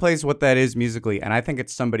was trying to place what that is musically, and I think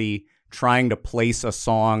it's somebody trying to place a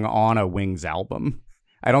song on a Wings album.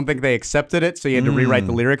 I don't think they accepted it, so you had to rewrite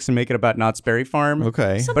the lyrics and make it about Knott's Berry Farm.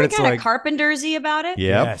 Okay. Something but it's kind like of Carpenters-y about it.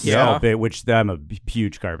 Yep. Which I'm a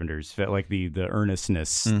huge Carpenters fan, like the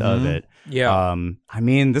earnestness of it. Yeah. I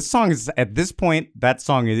mean, this song is, at this point, that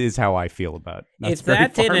song is how I feel about Knott's If Berry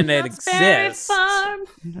that Farm. didn't exist,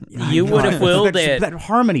 you God, would have willed it. That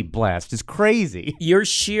harmony blast is crazy. Your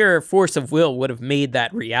sheer force of will would have made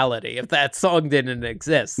that reality. If that song didn't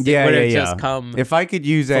exist, it would have just come. If I could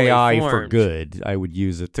use fully AI for formed. good, I would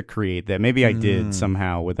use it to create that. Maybe I did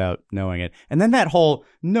somehow without knowing it. And then that whole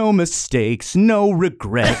no mistakes, no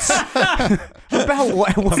regrets. About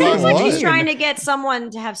what? Seems like she's trying to get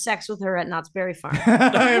someone to have sex with her at Knott's Berry Farm.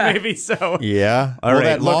 Maybe so. Yeah. All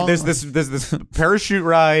right. Look, there's this parachute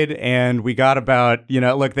ride, and we got about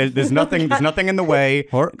look. There's nothing. There's nothing in the way.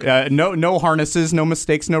 No harnesses, no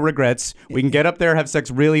mistakes, no regrets. We can get up there, have sex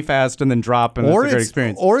really fast, and then drop, and it's a great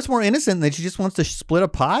experience. Or it's more innocent that she just wants to split a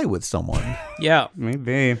pie with someone. Yeah,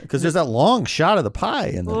 maybe because there's that long shot of the pie,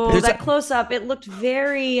 and that close up. It looked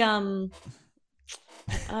very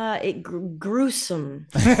gruesome.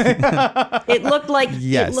 It looked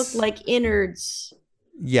like innards.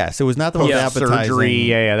 Yes, it was not the most appetizing. Surgery.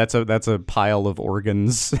 Yeah, that's a pile of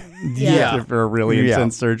organs. For a really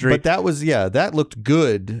intense surgery. But that looked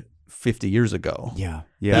good 50 years ago. Yeah.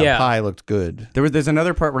 That pie looked good. There's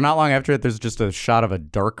another part where not long after it, there's just a shot of a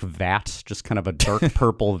dark vat, just kind of a dark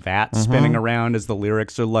purple vat spinning around as the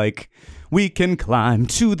lyrics are like, "We can climb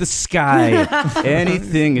to the sky.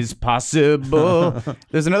 Anything is possible."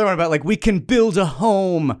 There's another one about like, "We can build a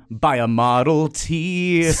home, buy a Model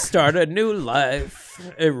T. Start a new life,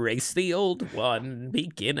 erase the old one,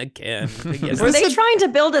 begin again." Were they trying to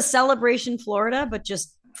build a Celebration Florida, but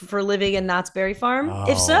just for living in Knott's Berry Farm?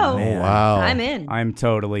 If so, wow. I'm in. I'm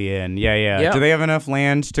totally in. Yeah. Do they have enough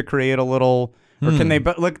land to create a little... Or can they?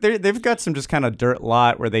 But look, they've got some just kind of dirt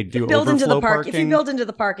lot where they do build into the park. parking. If you build into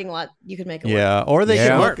the parking lot, you could make it work. Yeah, or they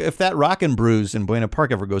could look if that Rock and Brews in Buena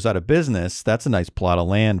Park ever goes out of business. That's a nice plot of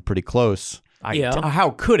land, pretty close. How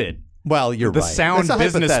could it? Well, you're right.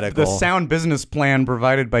 The sound business plan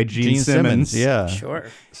provided by Gene Simmons. Yeah, sure.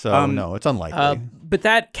 So no, it's unlikely. But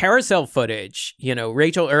that carousel footage,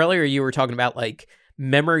 Rachel, earlier you were talking about like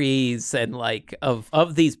memories and like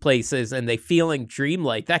of these places and they feeling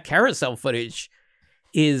dreamlike. That carousel footage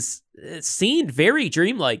is seemed very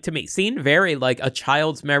dreamlike to me. Seemed very like a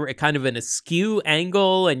child's memory, kind of an askew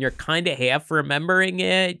angle, and you're kind of half remembering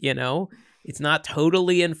it. It's not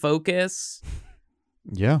totally in focus.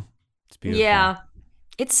 Yeah, it's beautiful. Yeah,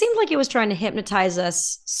 it seemed like it was trying to hypnotize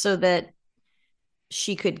us so that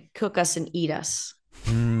she could cook us and eat us.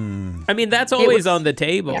 I mean, that's always on the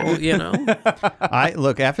table, I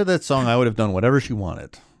look, after that song, I would have done whatever she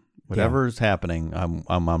wanted. Whatever's happening,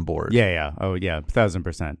 I'm on board. Yeah. Oh, yeah.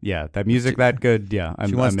 1,000%. Yeah. That music that good. Yeah.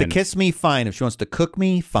 She wants to kiss me, fine. If she wants to cook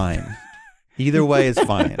me, fine. Either way is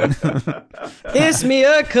fine. Kiss me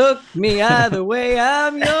or cook me, either way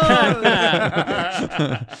I'm yours.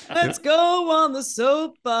 Let's go on the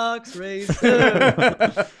soapbox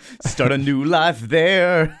racer. Start a new life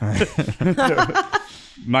there.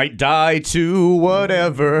 Might die too,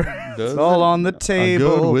 whatever. It's all on the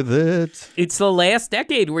table. I'm good with it. It's the last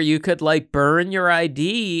decade where you could like burn your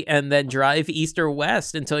ID and then drive east or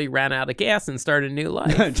west until you ran out of gas and start a new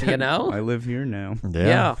life. I live here now.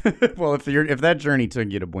 Yeah. Well, if that journey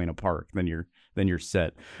took you to Buena Park, then you're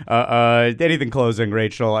set. Anything closing,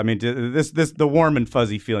 Rachel? I mean, the warm and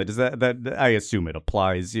fuzzy feeling, does that I assume it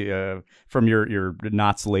applies from your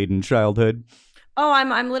knots laden childhood. Oh,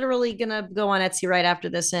 I'm literally gonna go on Etsy right after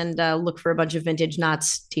this and look for a bunch of vintage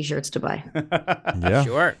Knott's t-shirts to buy. Yeah,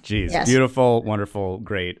 sure. Jeez, yes. Beautiful, wonderful,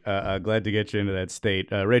 great. Glad to get you into that state.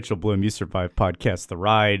 Rachel Bloom, You Survived Podcast The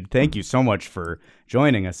Ride. Thank you so much for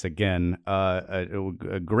joining us again.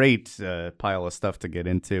 A great pile of stuff to get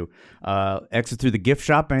into. Exit through the gift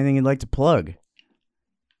shop. Anything you'd like to plug?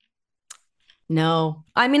 No,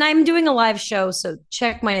 I mean I'm doing a live show, so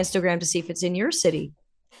check my Instagram to see if it's in your city.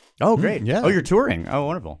 Oh, great. Yeah. Oh, you're touring. Oh,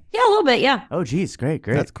 wonderful. Yeah, a little bit, yeah. Oh, geez. Great.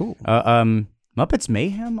 That's cool. Muppets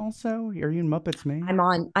Mayhem also? Are you in Muppets Mayhem?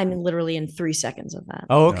 I'm literally in 3 seconds of that.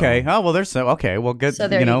 Oh, okay. Oh, well, okay. Well, good. So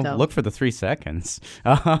there you go. Look for the 3 seconds.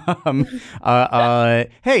 Hey,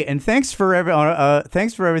 and thanks for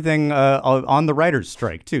everything on the writer's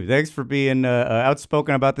strike too. Thanks for being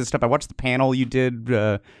outspoken about this stuff. I watched the panel you did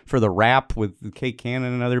for the rap with Kate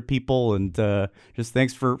Cannon and other people, and just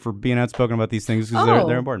thanks for being outspoken about these things because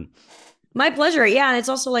they're important. My pleasure. Yeah, and it's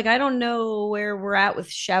also like I don't know where we're at with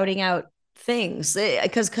shouting out things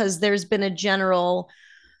because there's been a general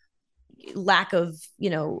lack of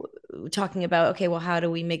talking about, okay, well, how do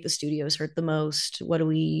we make the studios hurt the most?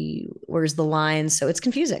 Where's the line? So it's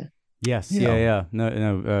confusing. Yes. Yeah.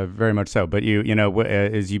 No, very much so. But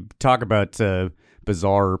as you talk about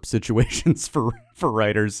bizarre situations for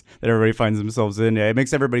writers that everybody finds themselves in, it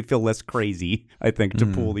makes everybody feel less crazy, I think, to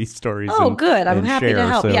pull these stories. Oh, good. I'm happy to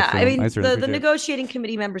help. So, yeah. I mean, the negotiating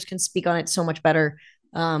committee members can speak on it so much better.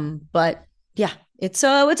 But yeah, it's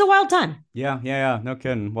a wild time. Yeah. No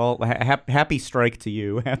kidding. Well, happy strike to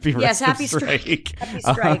you. Happy strike. Happy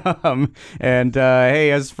strike. And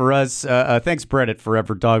hey, as for us, thanks Brett at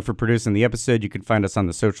Forever Dog for producing the episode. You can find us on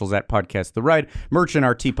the socials at Podcast The Ride, merch in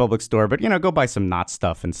our TeePublic store. But go buy some Knott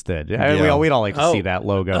stuff instead. Yeah. We'd all like to see that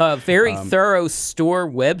logo. Very thorough store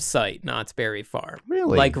website, Knott's Berry Farm.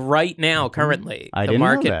 Really? Like right now, currently, the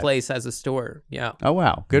marketplace has a store. Yeah. Oh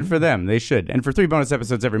wow, good for them. They should. And for 3 bonus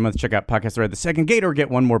episodes every month, check out Podcast The Ride, the second gate, or get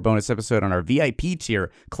one more bonus episode on our VIP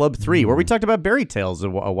tier, Club 3, where we talked about Berry Tales a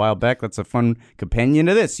while back. That's a fun companion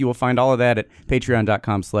to this. You will find all of that at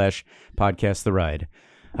patreon.com/Podcast The Ride.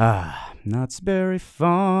 Knott's Berry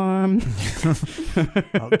Farm.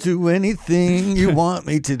 I'll do anything you want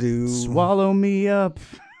me to do. Swallow me up.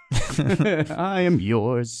 I am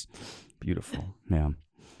yours. Beautiful. Yeah.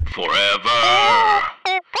 Forever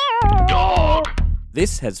Dog.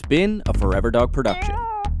 This has been a Forever Dog production.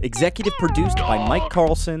 Executive produced by Mike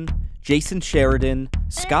Carlson, Jason Sheridan,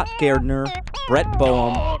 Scott Gardner, Brett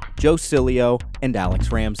Boehm, Joe Cilio, and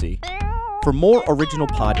Alex Ramsey. For more original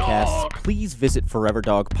podcasts, please visit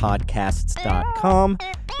foreverdogpodcasts.com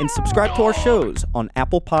and subscribe to our shows on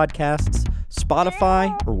Apple Podcasts,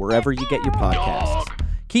 Spotify, or wherever you get your podcasts.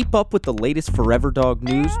 Keep up with the latest Forever Dog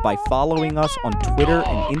news by following us on Twitter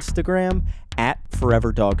and Instagram at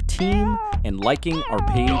Forever Dog Team and liking our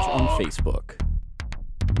page on Facebook.